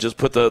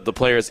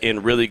players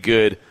in really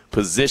good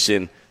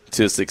position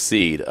to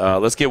succeed.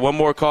 Let's get one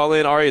more call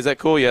in. Ari, is that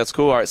cool? Yeah, it's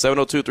cool. All right,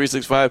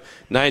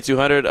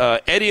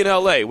 702-365-9200. Eddie in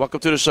L.A., welcome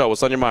to the show.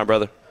 What's on your mind,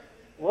 brother?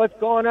 What's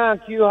going on,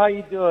 Q? How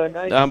you doing?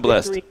 Nice I'm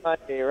blessed.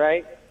 Monday,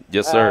 right?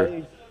 Yes,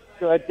 sir.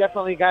 So I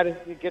definitely got to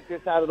get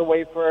this out of the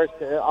way first.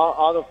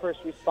 All the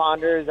first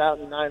responders out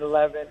in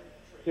 9/11,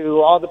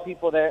 to all the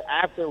people that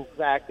after the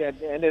fact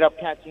that ended up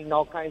catching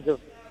all kinds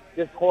of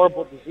just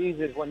horrible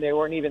diseases when they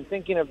weren't even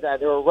thinking of that.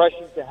 They were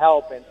rushing to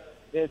help, and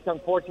it's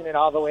unfortunate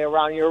all the way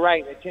around. You're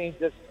right. It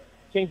changed us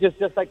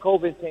just like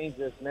COVID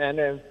changed us, man.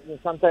 And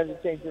sometimes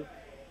it changes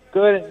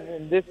good,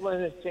 and this one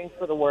has changed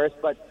for the worse.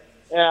 But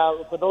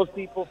for those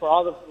people, for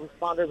all the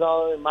responders,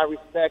 all in my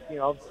respect,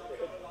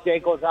 Jay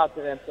goes out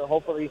to them. So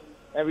hopefully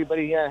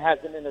everybody has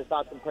them in their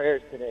thoughts and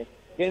prayers today.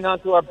 Getting on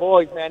to our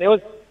boys, man. It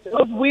was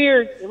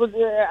weird. It was.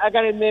 I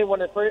gotta admit, when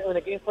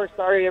the game first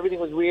started,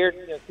 everything was weird.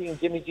 Seeing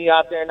Jimmy G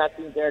out there, not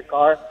seeing Derek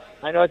Carr.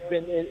 I know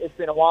it's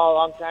been a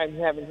long time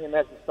having him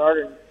as a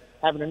starter and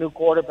having a new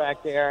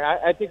quarterback there.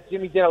 I think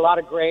Jimmy did a lot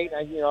of great.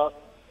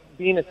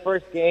 Being his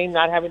first game,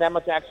 not having that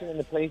much action in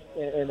the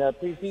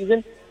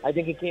preseason, I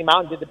think he came out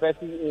and did the best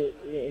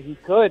he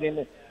could.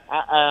 And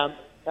I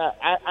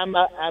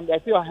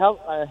feel a hell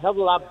of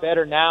a lot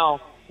better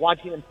now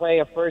watching him play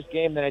a first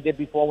game than I did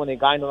before when they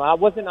got him. I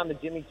wasn't on the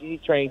Jimmy G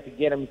train to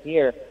get him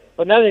here,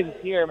 but now that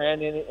he's here,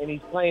 man, and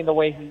he's playing the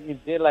way he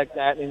did like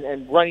that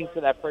and running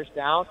for that first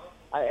down,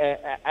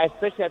 I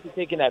especially after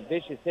taking that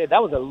vicious hit,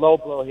 that was a low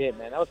blow hit,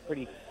 man. That was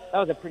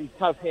a pretty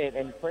tough hit,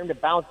 and for him to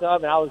bounce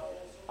up, and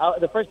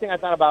the first thing I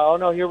thought about, oh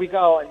no, here we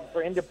go, and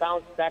for him to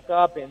bounce back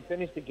up and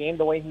finish the game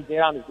the way he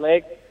did on his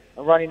legs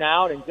and running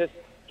out and just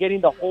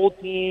getting the whole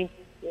team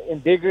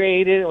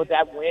invigorated with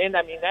that win.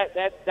 I mean,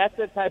 that's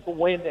the type of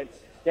win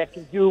that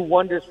can do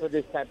wonders for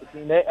this type of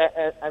team.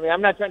 I mean,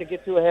 I'm not trying to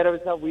get too ahead of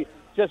ourselves. We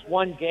just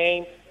one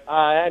game.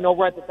 I know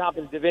we're at the top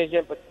of the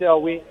division, but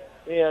still,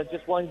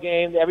 just one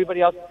game.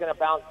 Everybody else is going to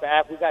bounce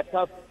back. We got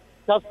tough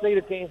slate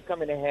of games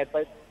coming ahead,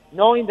 but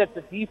knowing that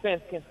the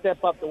defense can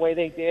step up the way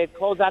they did,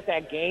 close out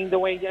that game the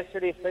way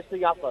yesterday,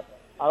 especially off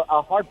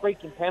a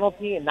heartbreaking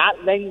penalty and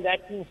not letting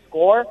that team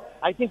score,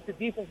 I think the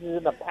defenses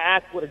in the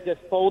past would have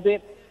just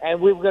folded, and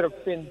we would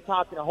have been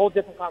talking a whole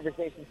different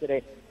conversation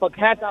today. But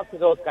hats out to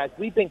those guys.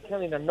 We've been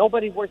killing them.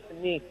 Nobody worse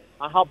than me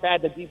on how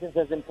bad the defense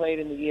has been played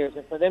in the years.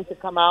 And for them to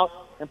come out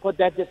and put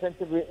that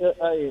defensive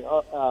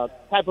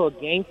type of a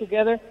game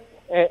together,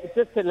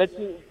 just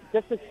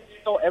to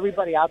show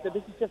everybody out there,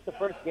 this is just the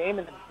first game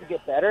and to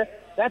get better,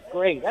 that's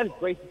great. That is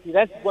great to see.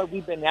 That's what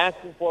we've been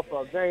asking for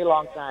a very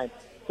long time.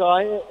 So,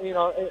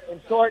 in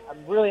short,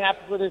 I'm really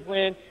happy with this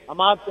win. I'm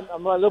a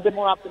little bit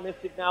more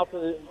optimistic now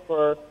for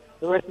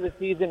the rest of the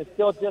season. It's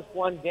still just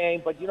one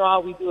game, but you know how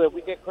we do it.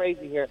 We get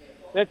crazy here.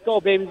 Let's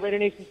go, baby. Raider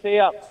Nation, stay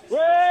up.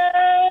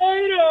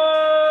 Raiders!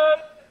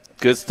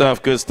 Good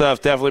stuff, good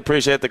stuff. Definitely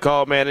appreciate the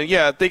call, man. And,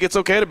 yeah, I think it's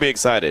okay to be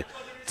excited.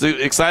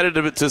 Excited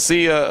to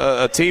see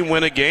a team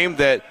win a game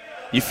that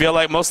you feel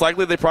like most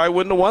likely they probably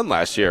wouldn't have won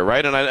last year,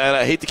 right? And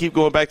I hate to keep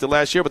going back to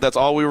last year, but that's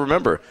all we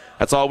remember.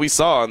 That's all we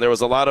saw, and there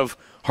was a lot of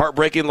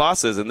heartbreaking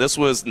losses, and this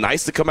was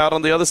nice to come out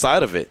on the other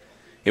side of it.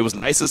 It was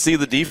nice to see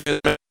the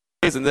defense,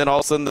 and then all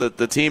of a sudden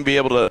the team be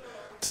able to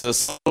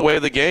slow away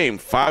the game.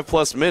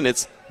 5+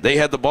 minutes, they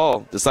had the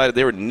ball, decided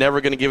they were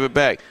never going to give it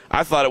back.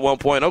 I thought at one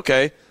point,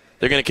 okay,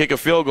 they're going to kick a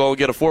field goal and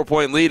get a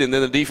 4-point lead, and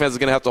then the defense is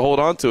going to have to hold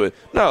on to it.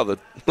 No, the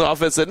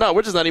offense said, no,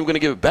 we're just not even going to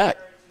give it back.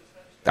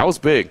 That was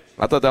big.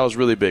 I thought that was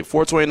really big.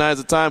 4:29 is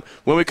the time.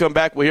 When we come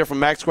back, we'll hear from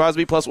Maxx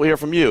Crosby, plus we'll hear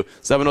from you.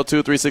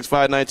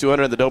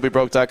 702-365-9200 and the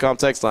dobybroke.com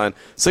text line.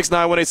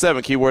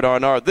 69187, keyword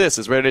R&R. This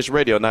is Raider Nation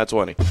Radio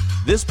 920.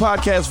 This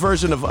podcast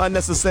version of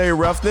Unnecessary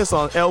Roughness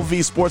on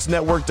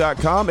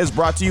LVSportsNetwork.com is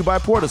brought to you by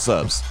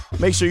Portasubs.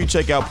 Make sure you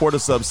check out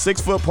Portasubs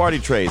 6-foot party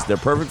trays. They're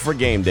perfect for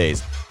game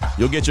days.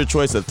 You'll get your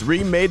choice of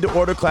 3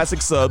 made-to-order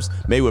classic subs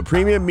made with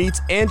premium meats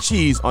and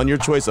cheese on your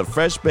choice of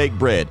fresh-baked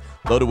bread,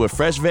 loaded with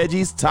fresh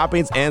veggies,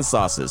 toppings, and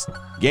sauces.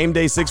 Game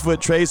day 6-foot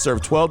trays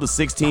serve 12 to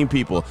 16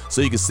 people,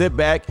 so you can sit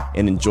back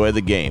and enjoy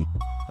the game.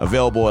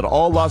 Available at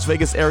all Las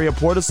Vegas area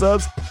Porta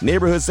Subs,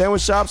 neighborhood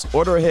sandwich shops.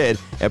 Order ahead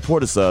at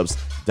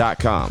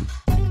portasubs.com.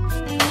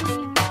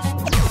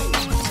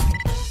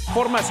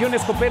 Formación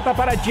escopeta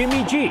para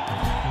Jimmy G.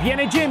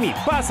 Viene Jimmy,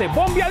 pase,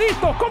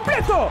 bombeadito,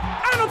 completo,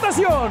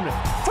 anotación,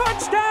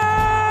 touchdown,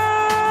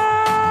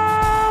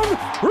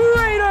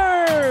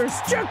 Raiders.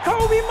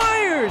 Jacoby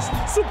Myers,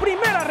 su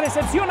primera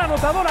recepción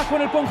anotadora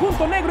con el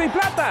conjunto negro y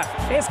plata,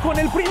 es con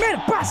el primer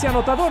pase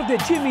anotador de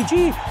Jimmy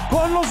G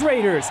con los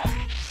Raiders.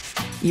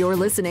 You're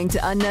listening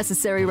to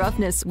Unnecessary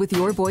Roughness with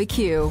your boy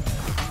Q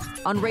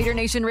on Raider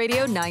Nation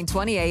Radio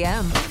 920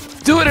 AM.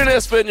 Do it in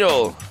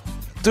Espanol.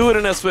 Do it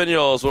in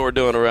Espanol is what we're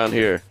doing around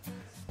here.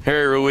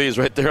 Harry Ruiz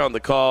right there on the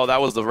call.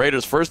 That was the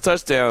Raiders' first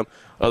touchdown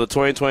of the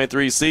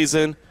 2023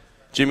 season.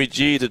 Jimmy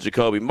G to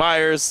Jacoby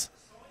Myers.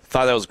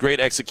 Thought that was great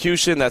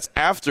execution. That's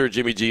after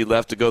Jimmy G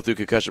left to go through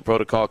concussion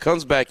protocol.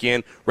 Comes back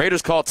in.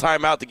 Raiders call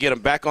timeout to get him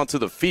back onto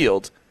the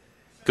field.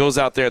 Goes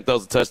out there and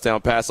throws a touchdown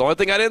pass. The only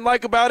thing I didn't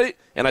like about it,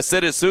 and I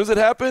said it as soon as it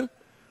happened,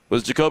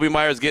 was Jacoby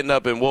Myers getting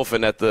up and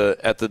wolfing at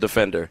the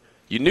defender.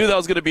 You knew that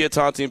was going to be a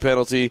taunting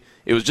penalty.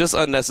 It was just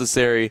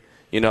unnecessary.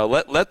 You know,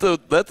 let the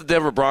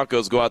Denver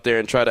Broncos go out there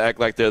and try to act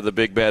like they're the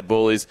big bad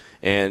bullies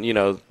and, you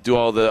know, do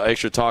all the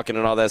extra talking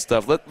and all that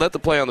stuff. Let the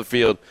play on the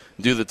field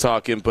do the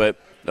talking. But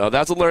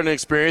that's a learning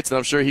experience, and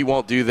I'm sure he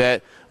won't do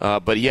that.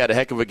 But he had a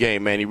heck of a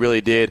game, man. He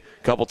really did.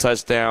 A couple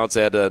touchdowns,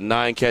 had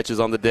 9 catches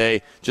on the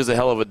day. Just a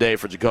hell of a day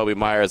for Jacoby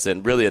Myers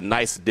and really a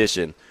nice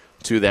addition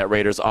to that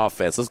Raiders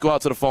offense. Let's go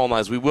out to the phone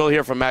lines. We will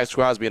hear from Maxx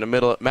Crosby in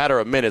a matter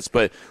of minutes,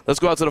 but let's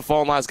go out to the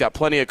phone lines. Got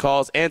plenty of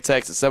calls and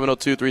texts at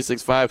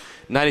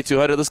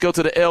 702-365-9200. Let's go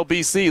to the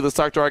LBC. Let's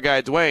talk to our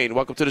guy, Dwayne.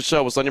 Welcome to the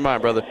show. What's on your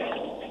mind, brother?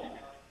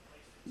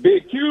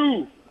 Big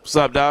Q. What's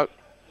up, Doc?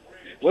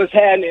 What's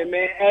happening,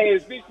 man? Hey,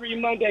 it's Victory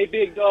Monday,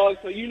 big dog,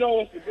 so you know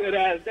it's a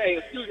good-ass day.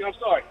 Excuse me, I'm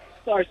sorry.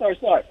 Sorry.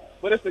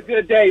 But it's a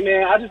good day,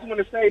 man. I just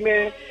want to say,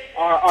 man,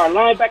 our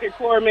linebacker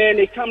core, man,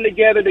 they come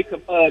together, they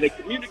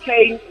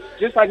communicate,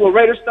 just like what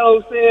Raider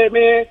Stove said,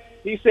 man.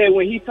 He said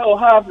when he told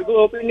Hobbs to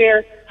go up in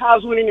there,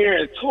 Hobbs went in there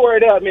and tore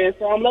it up, man.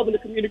 So I'm loving the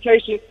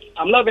communication.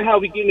 I'm loving how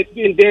we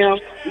getting down.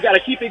 We got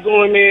to keep it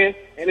going, man.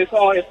 And it's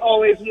always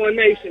one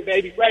nation,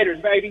 baby. Raiders,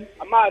 baby.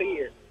 I'm out of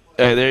here.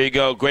 Hey, there you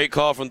go. Great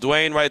call from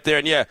Dwayne right there.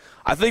 And, yeah,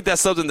 I think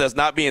that's something that's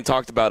not being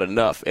talked about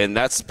enough, and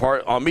that's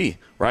part on me,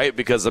 right,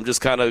 because I'm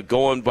just kind of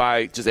going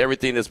by just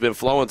everything that's been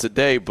flowing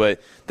today.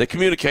 But the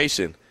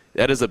communication,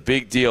 that is a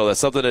big deal. That's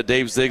something that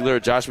Dave Ziegler,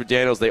 Josh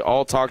McDaniels, they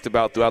all talked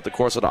about throughout the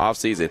course of the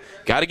offseason.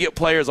 Got to get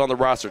players on the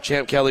roster.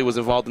 Champ Kelly was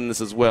involved in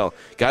this as well.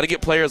 Got to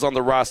get players on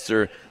the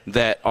roster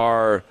that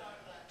are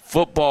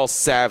football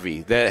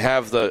savvy, that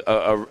have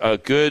a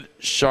good,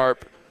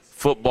 sharp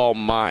football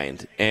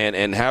mind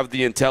and have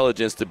the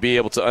intelligence to be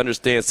able to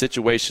understand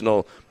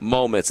situational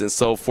moments. And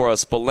so for a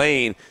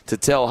Spillane to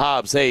tell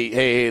Hobbs,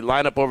 hey,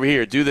 line up over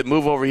here, do that,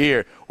 move over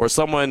here, or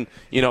someone,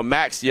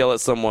 Maxx yell at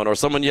someone, or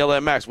someone yell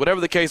at Maxx,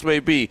 whatever the case may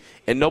be,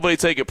 and nobody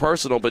take it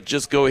personal, but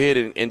just go ahead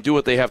and do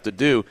what they have to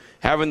do.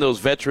 Having those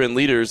veteran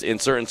leaders in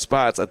certain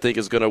spots, I think,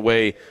 is going to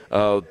weigh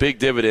big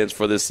dividends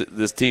for this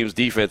team's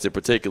defense in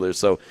particular.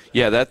 So,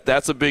 yeah,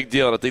 that's a big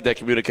deal, and I think that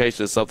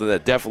communication is something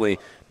that definitely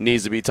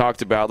needs to be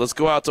talked about. Let's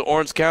go out to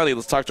Orange County.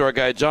 Let's talk to our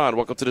guy, John.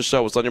 Welcome to the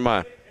show. What's on your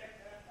mind?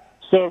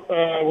 So,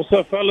 what's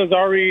up, fellas?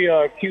 Ari,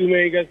 Q,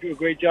 man, you guys do a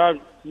great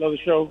job. Love the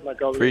show.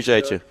 Like always.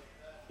 Appreciate you.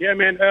 Yeah,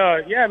 man.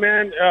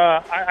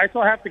 I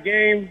saw half the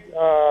game.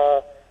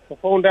 The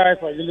phone died,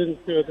 so I listened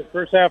to the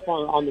first half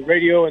on the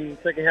radio, and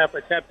the second half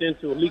I tapped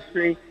into a leak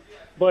stream.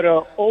 But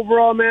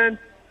overall, man,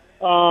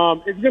 it's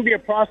going to be a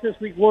process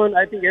week one.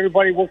 I think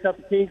everybody works out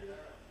the kinks.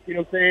 You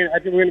know what I'm saying? I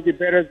think we're going to get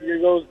better as the year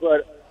goes,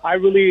 but I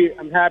really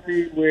am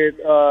happy with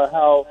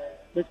how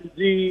Mr.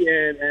 Z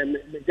and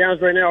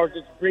McDonald's right now are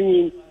just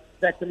bringing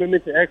that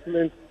commitment to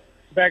excellence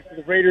back to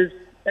the Raiders.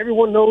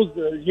 Everyone knows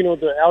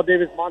the Al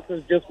Davis mantra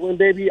is just win,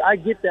 baby. I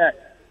get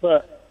that,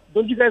 but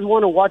don't you guys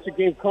want to watch a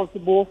game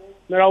comfortable,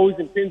 not always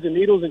in pins and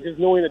needles, and just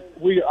knowing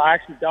that we are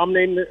actually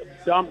dominating. And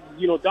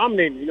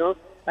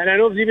I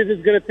know even if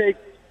it's going to take,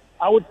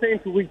 I would say,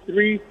 into week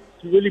 3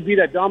 to really be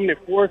that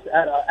dominant force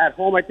at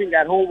home. I think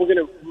at home we're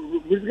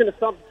just going to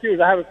stomp the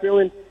Steelers. I have a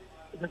feeling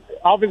the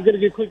offense is going to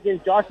get quick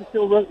games. Josh is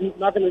still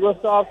not going to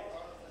rust off.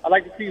 I'd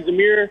like to see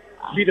Zamir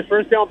be the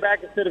first down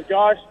back instead of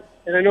Josh.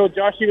 And I know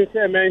Josh even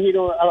said, man,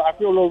 I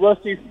feel a little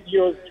rusty,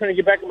 trying to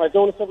get back in my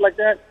zone and stuff like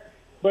that.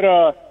 But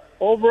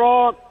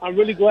overall, I'm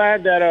really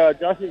glad that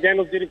Josh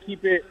McDaniels didn't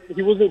keep it.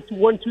 He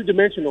wasn't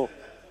two-dimensional.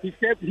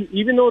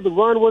 Even though the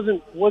run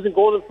wasn't going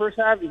in the first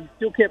half, he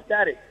still kept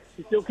at it.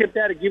 He still kept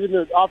at it, giving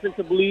the offense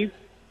a belief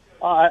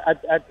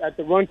at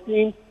the run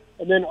scheme,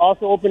 and then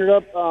also open it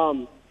up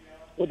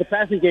with the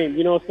passing game.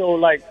 So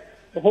like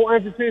the whole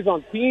emphasis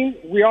on team.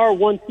 We are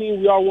one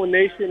team. We are one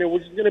nation, and we're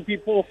just going to be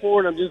pulling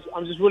forward. I'm just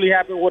really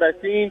happy with what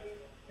I've seen,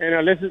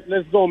 and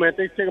let's go, man.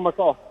 Thanks for taking my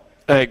call.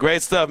 Hey,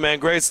 great stuff, man.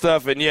 Great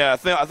stuff. And yeah, I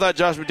thought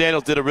Josh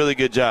McDaniels did a really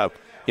good job.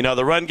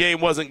 The run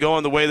game wasn't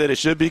going the way that it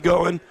should be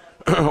going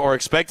or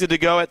expected to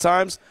go at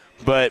times,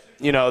 But,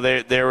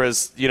 there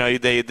was,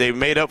 they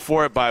made up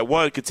for it by,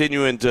 one,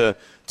 continuing to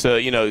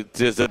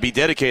be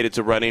dedicated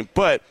to running,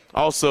 but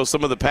also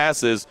some of the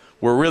passes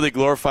were really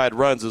glorified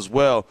runs as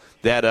well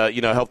that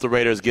helped the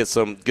Raiders get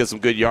some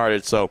good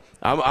yardage. So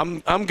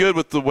I'm good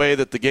with the way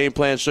that the game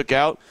plan shook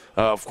out.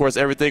 Of course,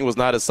 everything was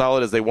not as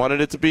solid as they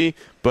wanted it to be,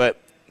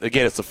 but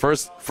again, it's the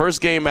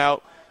first game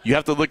out. You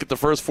have to look at the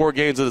first 4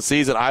 games of the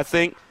season, I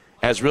think,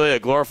 as really a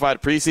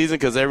glorified preseason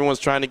because everyone's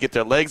trying to get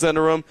their legs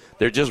under them.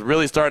 They're just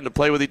really starting to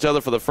play with each other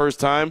for the first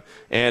time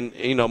and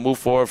move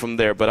forward from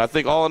there. But I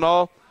think all in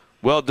all,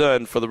 well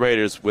done for the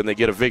Raiders when they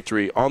get a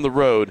victory on the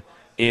road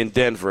in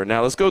Denver.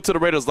 Now let's go to the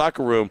Raiders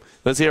locker room.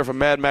 Let's hear from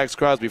Mad Maxx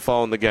Crosby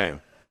following the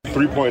game.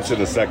 3 points in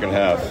the second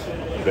half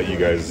that you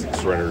guys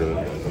surrendered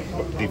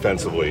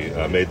defensively,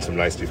 made some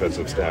nice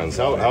defensive stands.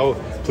 How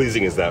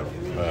pleasing is that?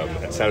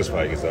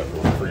 Satisfying is that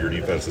for your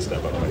defense to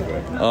step up like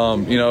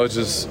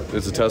that?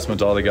 It's a testament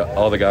to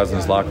all the guys in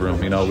this locker room.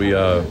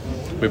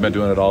 We've been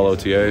doing it all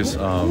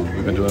OTAs.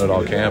 We've been doing it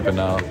all camp, and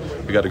now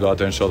we got to go out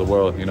there and show the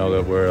world,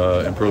 that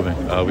we're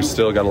improving. We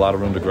still got a lot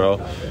of room to grow,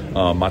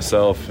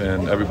 myself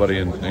and everybody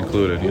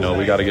included.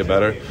 We got to get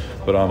better,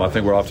 but I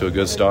think we're off to a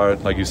good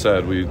start. Like you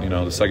said,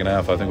 the second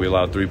half, I think we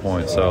allowed 3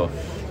 points. So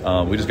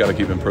we just got to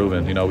keep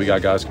improving. We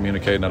got guys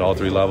communicating at all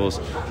 3 levels,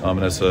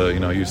 and it's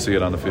you see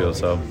it on the field.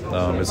 So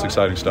it's an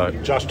exciting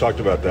start. Josh talked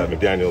about that,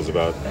 McDaniels,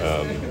 about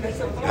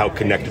how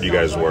connected you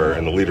guys were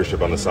and the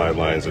leadership on the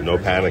sidelines and no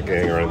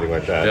panicking or anything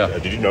like that. Yeah.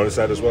 Did you notice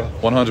that as well?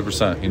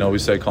 100%. We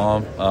stay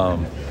calm.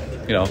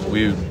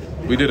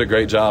 We did a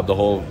great job the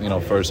whole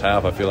first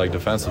half. I feel like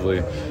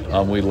defensively,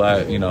 we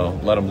let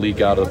him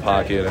leak out of the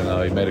pocket,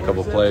 and he made a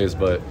couple plays,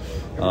 but.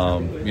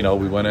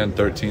 We went in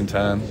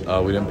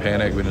 13-10. We didn't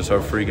panic. We didn't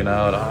start freaking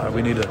out.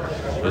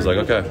 It was like,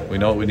 okay, we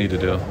know what we need to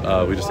do.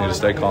 We just need to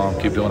stay calm,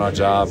 keep doing our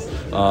job,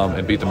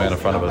 and beat the man in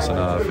front of us. And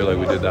I feel like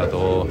we did that the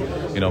whole,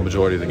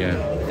 majority of the game.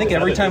 I think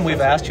every time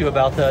we've asked you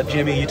about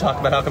Jimmy, you talk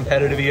about how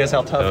competitive he is,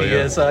 how tough he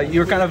is.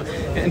 You were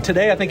and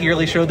today I think he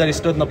really showed that he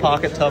stood in the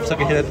pocket tough,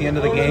 took a hit at the end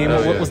of the game.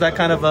 Was that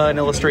kind of an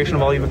illustration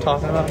of all you've been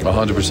talking about?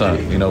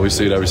 100%. We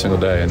see it every single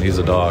day, and he's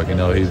a dog. He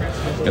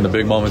in the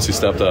big moments he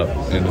stepped up,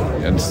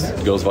 and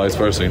goes vice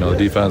versa. The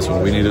defense,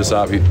 when we needed to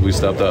stop, we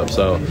stepped up.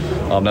 So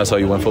that's how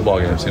you win football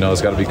games.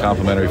 It's got to be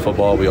complementary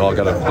football. We all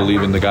got to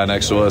believe in the guy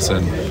next to us,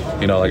 and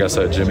like I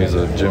said, Jimmy's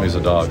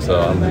a dog.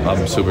 So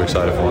I'm super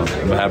excited for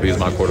him. I'm happy he's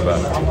my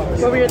quarterback.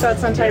 What were your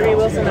thoughts on Tyree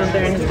Wilson out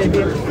there in his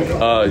debut?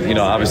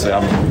 Obviously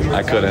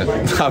I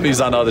couldn't.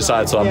 He's on the other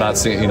side, so I'm not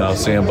seeing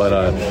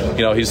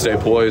but he stayed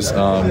poised.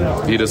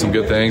 He did some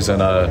good things,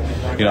 and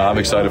I'm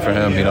excited for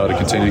him. To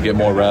continue to get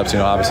more reps.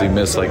 Obviously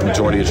missed like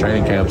majority of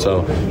training camp,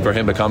 so for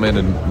him to come in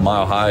and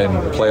mile high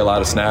and play a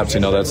lot of snaps,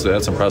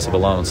 that's impressive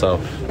alone. So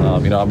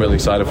I'm really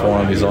excited for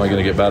him. He's only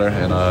going to get better,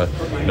 and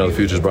the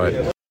future's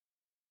bright.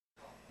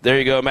 There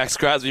you go, Maxx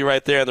Crosby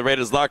right there in the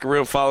Raiders locker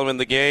room following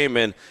the game.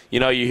 And,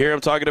 you hear him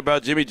talking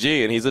about Jimmy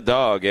G, and he's a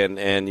dog,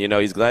 and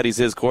he's glad he's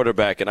his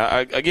quarterback. And,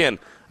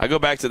 I go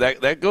back to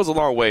that. That goes a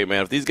long way,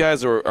 man. If these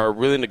guys are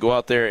willing to go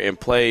out there and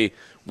play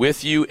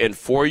with you and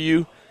for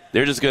you,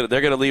 they're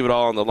gonna leave it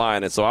all on the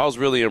line. And so I was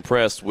really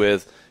impressed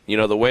with,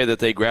 the way that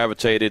they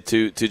gravitated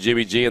to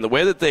Jimmy G and the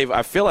way that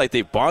I feel like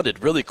they've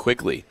bonded really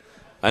quickly.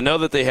 I know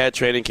that they had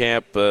training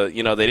camp. They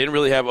didn't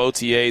really have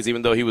OTAs,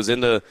 even though he was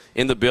in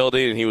the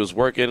building and he was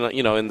working,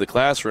 in the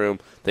classroom.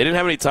 They didn't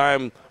have any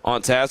time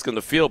on task on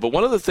the field. But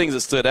one of the things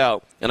that stood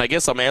out, and I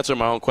guess I'm answering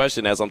my own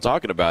question as I'm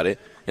talking about it,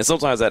 and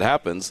sometimes that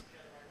happens,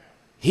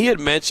 he had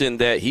mentioned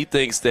that he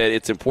thinks that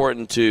it's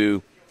important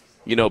to,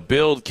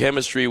 build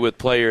chemistry with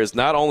players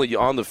not only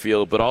on the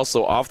field but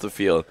also off the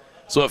field.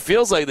 So it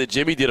feels like that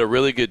Jimmy did a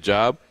really good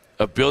job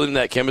of building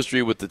that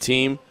chemistry with the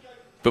team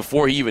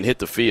before he even hit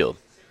the field.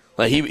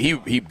 Like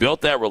he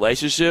built that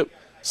relationship,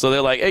 so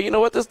they're like, hey, you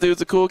know what? This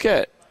dude's a cool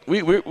cat.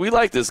 We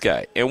like this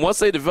guy. And once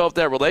they developed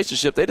that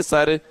relationship, they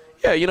decided,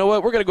 yeah, you know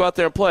what? We're going to go out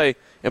there and play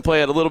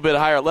at a little bit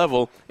higher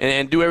level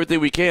and do everything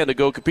we can to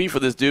go compete for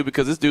this dude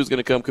because this dude's going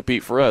to come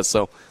compete for us.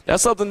 So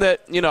that's something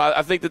that,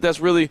 I think that's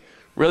really,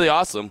 really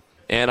awesome.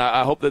 And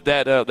I hope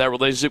that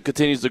relationship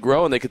continues to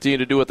grow and they continue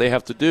to do what they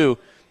have to do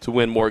to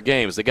win more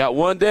games. They got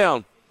one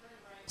down,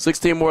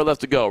 16 more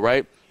left to go,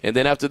 right? And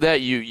then after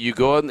that, you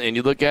go and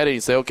you look at it and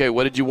you say, okay,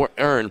 what did you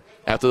earn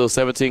after those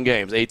 17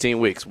 games, 18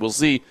 weeks? We'll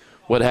see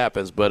what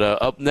happens. But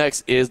up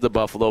next is the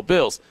Buffalo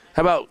Bills.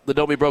 How about the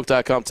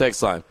don'tbebroke.com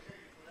text line?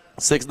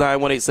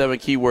 69187,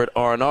 keyword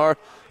R&R.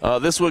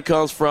 This one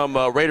comes from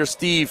Raider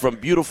Steve from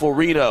beautiful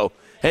Reno.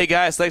 Hey,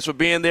 guys, thanks for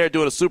being there,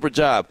 doing a super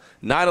job.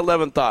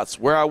 9/11 thoughts,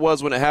 where I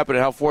was when it happened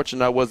and how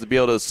fortunate I was to be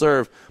able to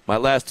serve my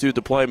last 2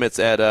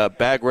 deployments at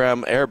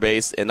Bagram Air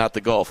Base and not the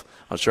Gulf.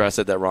 I'm sure I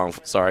said that wrong.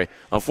 Sorry.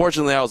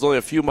 Unfortunately, I was only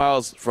a few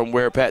miles from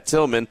where Pat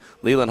Tillman,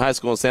 Leland High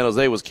School in San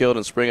Jose, was killed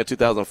in spring of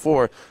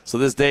 2004, so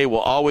this day will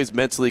always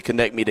mentally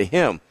connect me to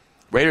him.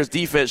 Raiders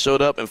defense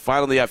showed up, and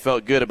finally I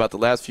felt good about the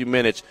last few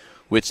minutes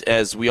which,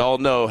 as we all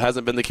know,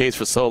 hasn't been the case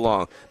for so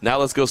long. Now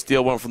let's go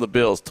steal one from the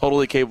Bills.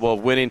 Totally capable of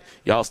winning.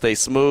 Y'all stay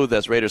smooth.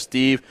 That's Raider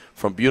Steve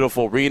from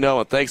beautiful Reno.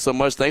 And thanks so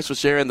much. Thanks for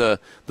sharing the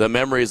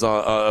memories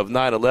of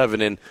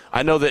 9/11. And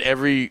I know that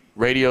every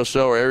radio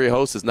show or every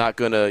host is not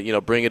going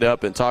to, bring it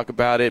up and talk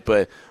about it,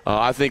 but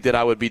I think that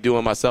I would be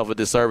doing myself a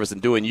disservice and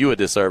doing you a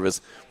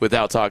disservice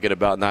without talking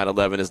about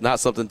 9/11. It's not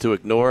something to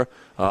ignore.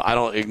 I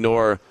don't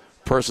ignore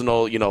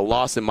personal,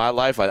 loss in my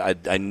life.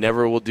 I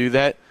never will do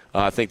that.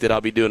 I think that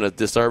I'll be doing a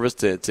disservice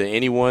to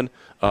anyone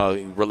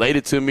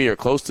related to me or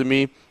close to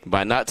me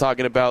by not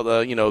talking about,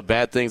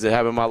 bad things that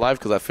happen in my life,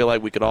 because I feel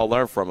like we could all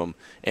learn from them.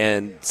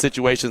 And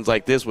situations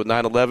like this with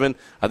 9/11,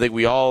 I think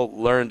we all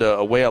learned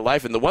a way of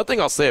life. And the one thing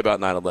I'll say about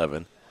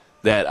 9/11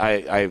 that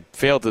I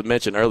failed to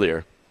mention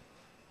earlier,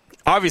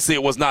 obviously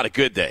it was not a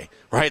good day,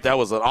 right? That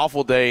was an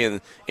awful day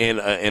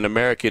in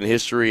American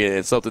history,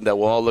 and something that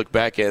we'll all look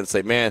back at and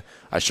say, man,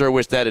 I sure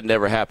wish that had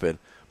never happened.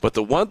 But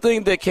the one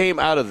thing that came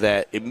out of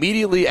that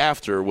immediately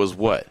after was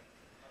what?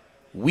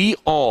 We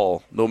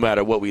all, no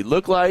matter what we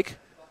look like,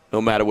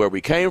 no matter where we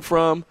came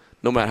from,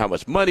 no matter how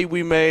much money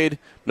we made,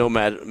 no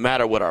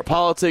matter what our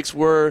politics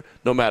were,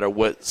 no matter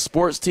what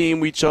sports team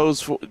we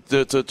chose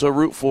to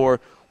root for,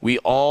 we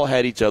all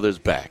had each other's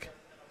back.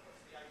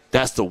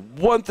 That's the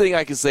one thing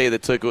I can say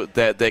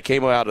that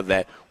came out of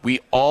that.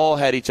 We all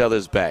had each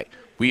other's back.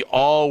 We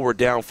all were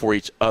down for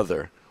each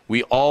other.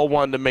 We all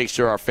wanted to make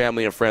sure our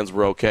family and friends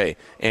were okay,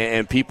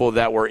 and people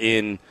that were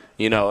in,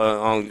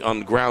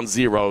 on ground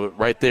zero,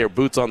 right there,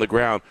 boots on the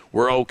ground,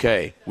 were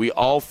okay. We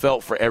all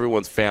felt for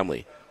everyone's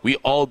family. We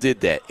all did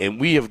that, and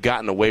we have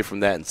gotten away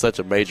from that in such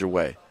a major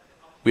way.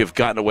 We have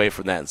gotten away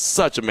from that in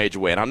such a major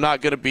way. And I'm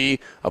not going to be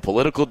a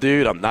political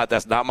dude.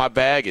 That's not my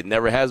bag. It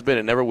never has been.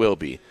 It never will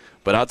be.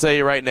 But I'll tell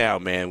you right now,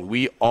 man,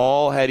 we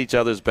all had each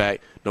other's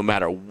back no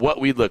matter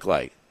what we look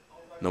like,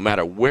 no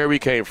matter where we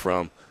came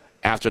from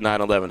after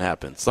 9/11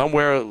 happened.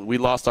 Somewhere we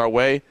lost our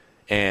way,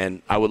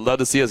 and I would love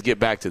to see us get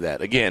back to that.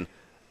 Again,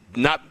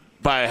 not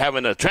by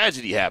having a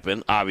tragedy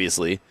happen,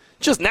 obviously,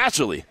 just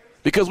naturally,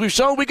 because we've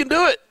shown we can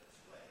do it.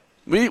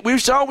 We've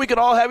shown we can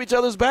all have each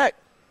other's back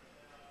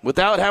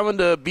without having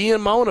to be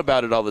and moan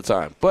about it all the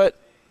time. But,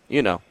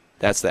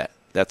 that's that.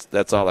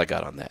 That's all I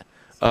got on that.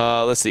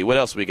 Let's see. What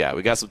else we got?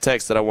 We got some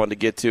texts that I wanted to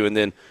get to, and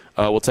then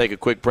we'll take a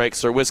quick break.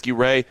 Sir Whiskey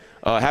Ray,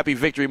 happy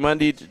Victory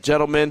Monday,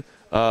 gentlemen.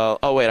 Wait, I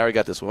already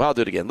got this one. I'll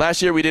do it again.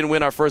 Last year we didn't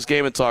win our first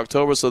game until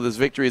October, so this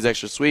victory is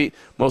extra sweet.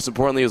 Most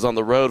importantly, it was on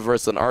the road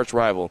versus an arch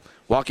rival.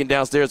 Walking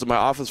downstairs to my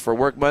office for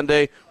work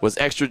Monday was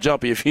extra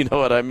jumpy, if you know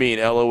what I mean.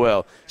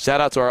 LOL. Shout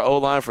out to our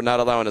O-line for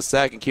not allowing a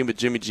sack and keeping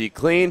Jimmy G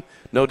clean.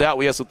 No doubt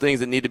we have some things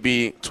that need to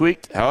be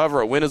tweaked.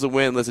 However, a win is a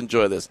win. Let's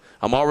enjoy this.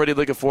 I'm already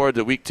looking forward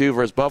to Week 2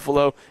 versus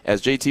Buffalo.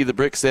 As JT the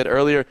Brick said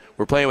earlier,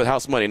 we're playing with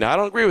house money. Now, I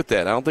don't agree with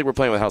that. I don't think we're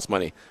playing with house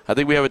money. I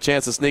think we have a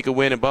chance to sneak a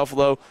win in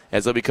Buffalo,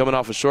 as they'll be coming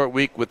off a short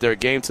week with their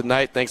game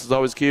tonight. Thanks as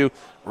always, Q.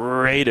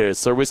 Raiders.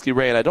 Sir Whiskey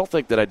Ray, and I don't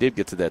think that I did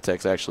get to that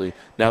text, actually,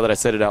 now that I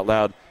said it out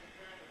loud.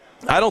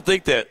 I don't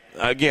think that,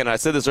 again, I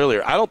said this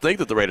earlier, I don't think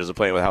that the Raiders are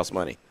playing with house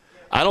money.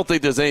 I don't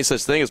think there's any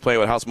such thing as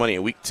playing with house money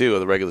in Week 2 of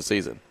the regular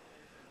season.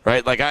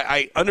 Right? Like,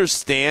 I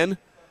understand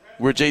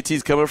where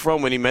JT's coming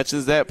from when he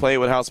mentions that, playing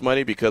with house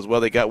money, because, well,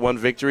 they got one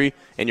victory,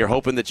 and you're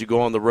hoping that you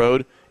go on the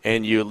road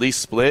and you at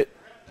least split.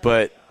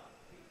 But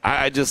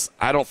I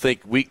don't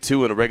think Week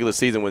 2 in the regular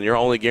season, when you're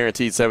only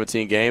guaranteed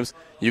 17 games,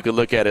 you can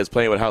look at it as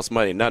playing with house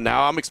money.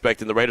 Now I'm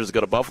expecting the Raiders to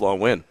go to Buffalo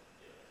and win.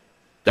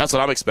 That's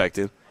what I'm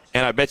expecting.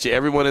 And I bet you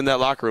everyone in that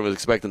locker room is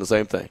expecting the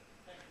same thing.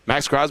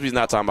 Maxx Crosby's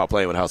not talking about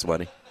playing with house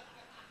money.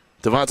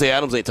 Davante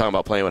Adams ain't talking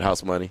about playing with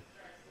house money.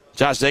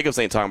 Josh Jacobs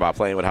ain't talking about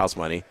playing with house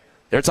money.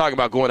 They're talking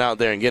about going out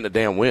there and getting a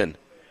damn win.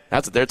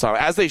 That's what they're talking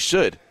about, as they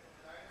should,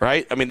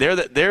 right? I mean,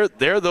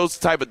 they're those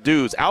type of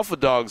dudes. Alpha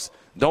dogs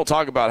don't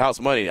talk about house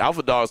money.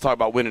 Alpha dogs talk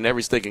about winning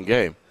every stinking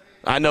game.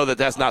 I know that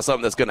that's not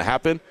something that's going to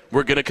happen.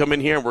 We're going to come in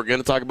here and we're going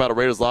to talk about a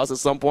Raiders loss at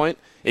some point.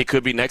 It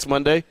could be next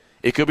Monday.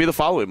 It could be the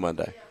following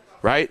Monday,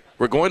 right?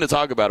 We're going to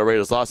talk about a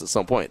Raiders loss at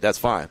some point. That's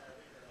fine.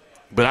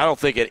 But I don't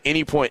think at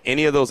any point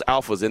any of those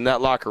alphas in that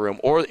locker room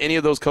or any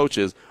of those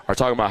coaches are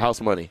talking about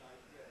house money,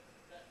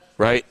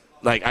 right?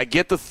 Like, I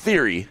get the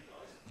theory,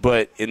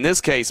 but in this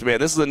case, man,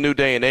 this is a new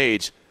day and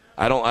age.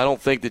 I don't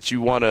think that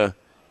you want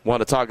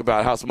to talk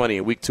about house money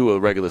in Week 2 of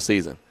the regular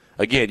season.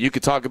 Again, you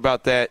could talk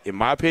about that, in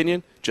my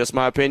opinion, just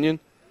my opinion.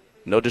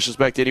 No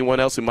disrespect to anyone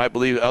else who might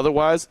believe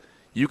otherwise.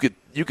 You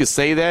could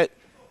say that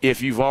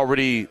if you've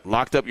already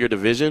locked up your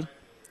division,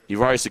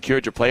 you've already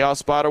secured your playoff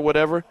spot or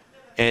whatever,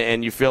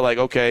 and you feel like,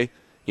 okay,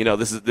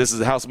 this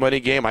is a house money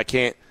game. I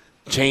can't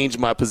change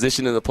my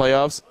position in the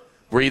playoffs.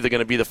 We're either going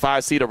to be the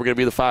 5 seed or we're going to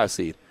be the 5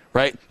 seed,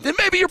 right? Then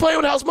maybe you're playing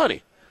with house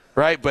money,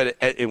 right? But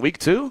in Week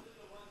 2,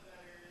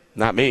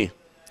 not me.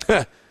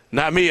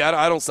 Not me.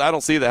 I don't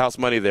see the house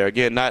money there.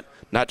 Again, not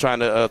trying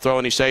to throw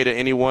any shade at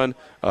anyone.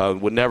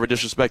 Would never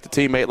disrespect a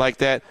teammate like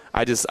that.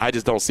 I just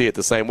don't see it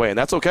the same way, and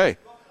that's okay.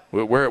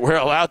 We're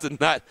allowed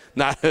to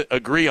not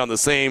agree on the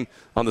same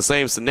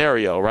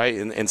scenario, right?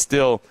 And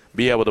still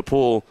be able to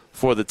pull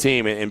for the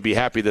team and be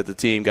happy that the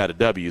team got a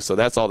W. So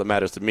that's all that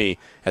matters to me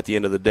at the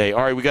end of the day.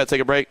 All right, we got to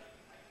take a break.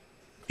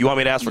 You want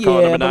me to ask for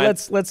caller number 9?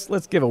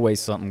 Let's give away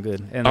something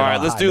good. All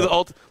right, let's do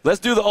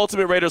the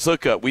Ultimate Raiders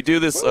hookup. We do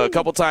this a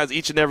couple times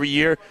each and every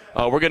year.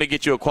 We're going to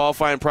get you a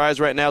qualifying prize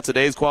right now.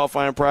 Today's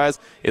qualifying prize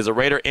is a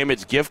Raider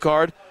Image gift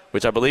card,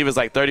 which I believe is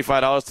like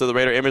 $35 to the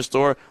Raider Image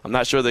store. I'm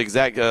not sure the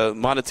exact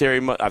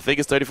monetary. I think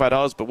it's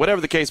 $35, but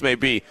whatever the case may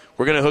be,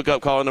 we're going to hook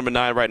up caller number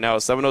 9 right now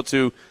at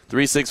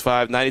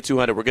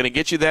 702-365-9200. We're going to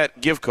get you that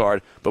gift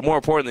card, but more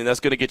importantly, that's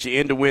going to get you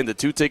in to win the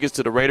 2 tickets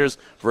to the Raiders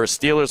versus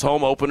Steelers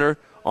home opener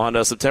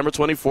on September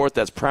 24th.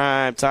 That's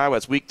prime time.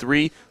 That's week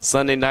 3,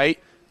 Sunday night.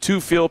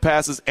 2 field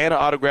passes and an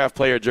autographed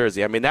player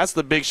jersey. I mean, that's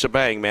the big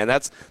shebang, man.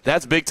 That's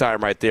big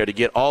time right there to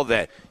get all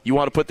that. You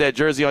want to put that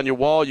jersey on your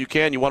wall, you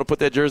can. You want to put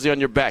that jersey on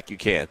your back, you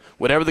can.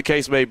 Whatever the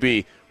case may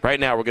be, right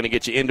now we're going to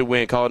get you in to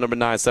win. Call number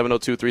 9,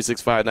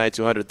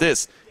 702-365-9200.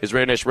 This is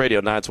Raider Nation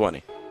Radio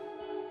 920.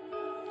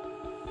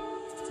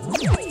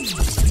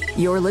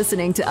 You're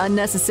listening to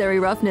Unnecessary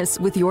Roughness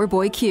with your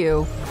boy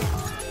Q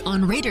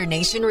on Raider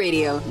Nation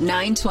Radio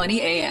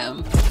 920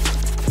 AM.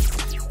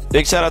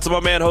 Big shout out to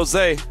my man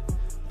Jose.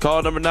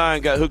 Call number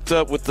 9 got hooked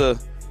up with the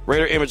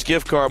Raider Image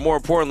gift card. More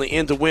importantly,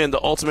 in to win the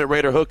Ultimate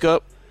Raider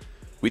hookup.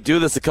 We do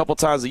this a couple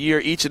times a year,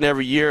 each and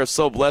every year. I'm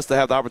so blessed to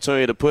have the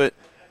opportunity to put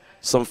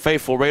some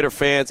faithful Raider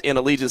fans in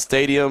Allegiant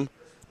Stadium,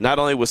 not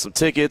only with some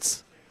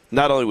tickets,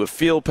 not only with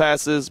field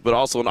passes, but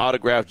also an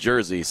autographed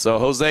jersey. So,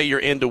 Jose, you're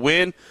in to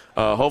win.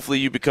 Hopefully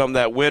you become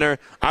that winner.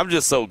 I'm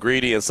just so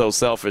greedy and so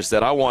selfish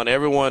that I want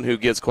everyone who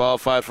gets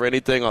qualified for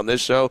anything on this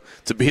show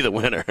to be the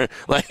winner.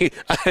 Like,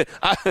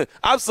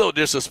 I'm so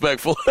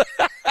disrespectful.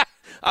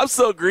 I'm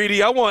so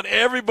greedy. I want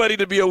everybody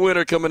to be a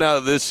winner coming out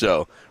of this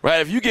show,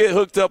 right? If you get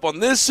hooked up on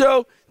this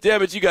show,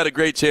 damn it, you got a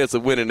great chance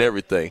of winning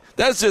everything.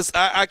 That's just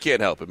I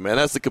can't help it, man.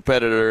 That's the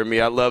competitor in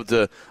me. I love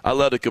to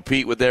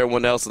compete with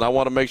everyone else, and I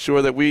want to make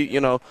sure that we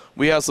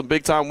have some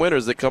big time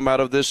winners that come out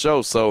of this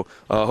show. So,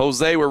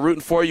 Jose, we're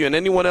rooting for you, and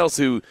anyone else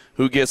who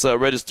gets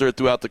registered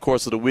throughout the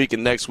course of the week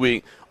and next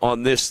week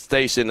on this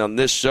station, on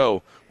this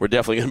show, we're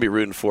definitely going to be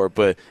rooting for it.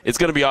 But it's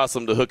going to be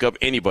awesome to hook up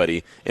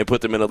anybody and put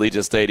them in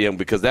Allegiant Stadium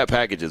because that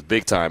package is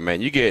big time,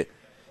 man. You get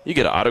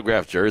an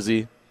autographed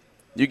jersey,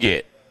 you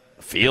get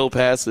field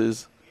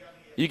passes,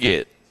 you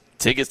get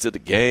tickets to the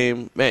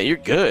game. Man, you're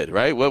good,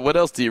 right? What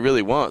else do you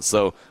really want?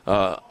 So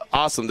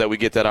awesome that we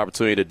get that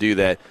opportunity to do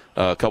that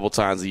a couple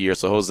times a year.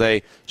 So,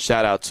 Jose,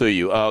 shout out to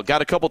you.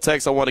 Got a couple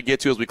texts I want to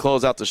get to as we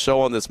close out the show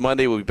on this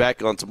Monday. We'll be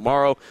back on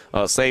tomorrow,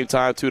 same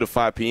time, 2 to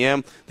 5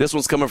 p.m. This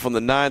one's coming from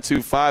the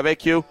 925. Hey,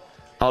 Q.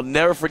 I'll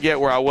never forget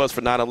where I was for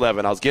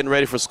 9/11. I was getting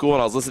ready for school,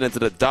 and I was listening to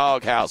the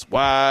Doghouse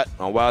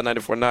on Wild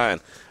 94.9.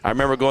 I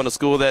remember going to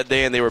school that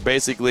day, and they were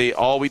basically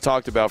all we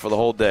talked about for the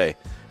whole day.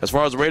 As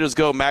far as the Raiders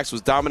go, Maxx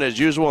was dominant as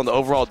usual, and the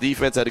overall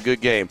defense had a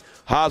good game.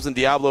 Hobbs and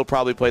Diablo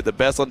probably played the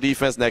best on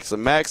defense next to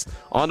Maxx.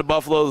 On to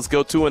Buffalo, let's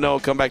go 2-0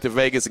 and come back to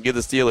Vegas and give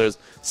the Steelers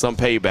some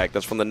payback.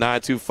 That's from the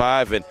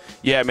 925. And,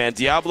 yeah, man,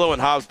 Diablo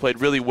and Hobbs played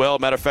really well.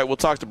 Matter of fact, we'll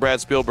talk to Brad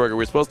Spielberger.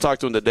 We're supposed to talk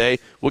to him today.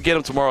 We'll get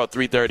him tomorrow at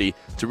 3:30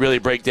 to really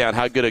break down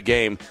how good a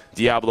game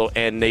Diablo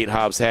and Nate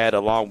Hobbs had,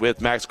 along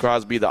with Maxx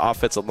Crosby, the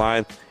offensive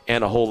line,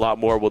 and a whole lot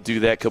more. We'll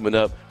do that coming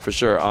up for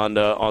sure on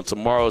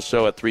tomorrow's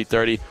show at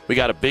 3:30. We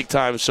got a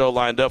big-time show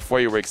lined up for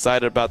you. We're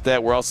excited about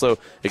that. We're also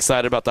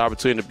excited about the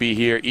opportunity to be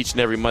here each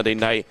and every Monday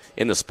night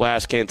in the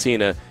Splash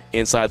Cantina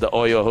inside the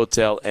Oyo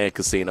Hotel and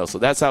Casino. So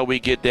that's how we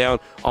get down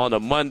on a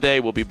Monday.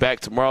 We'll be back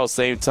tomorrow,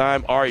 same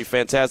time. Ari,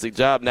 fantastic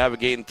job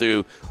navigating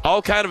through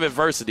all kind of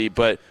adversity,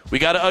 but we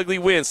got an ugly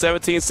win,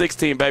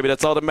 17-16, baby.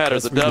 That's all that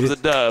matters. A dub's a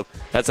dub.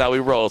 That's how we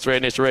roll. It's Raider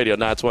Nation Radio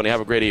 920.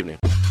 Have a great evening.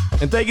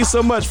 And thank you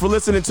so much for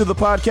listening to the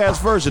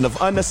podcast version of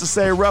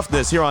Unnecessary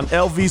Roughness here on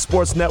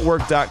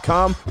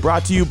LVSportsNetwork.com,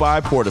 brought to you by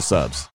Porta Subs.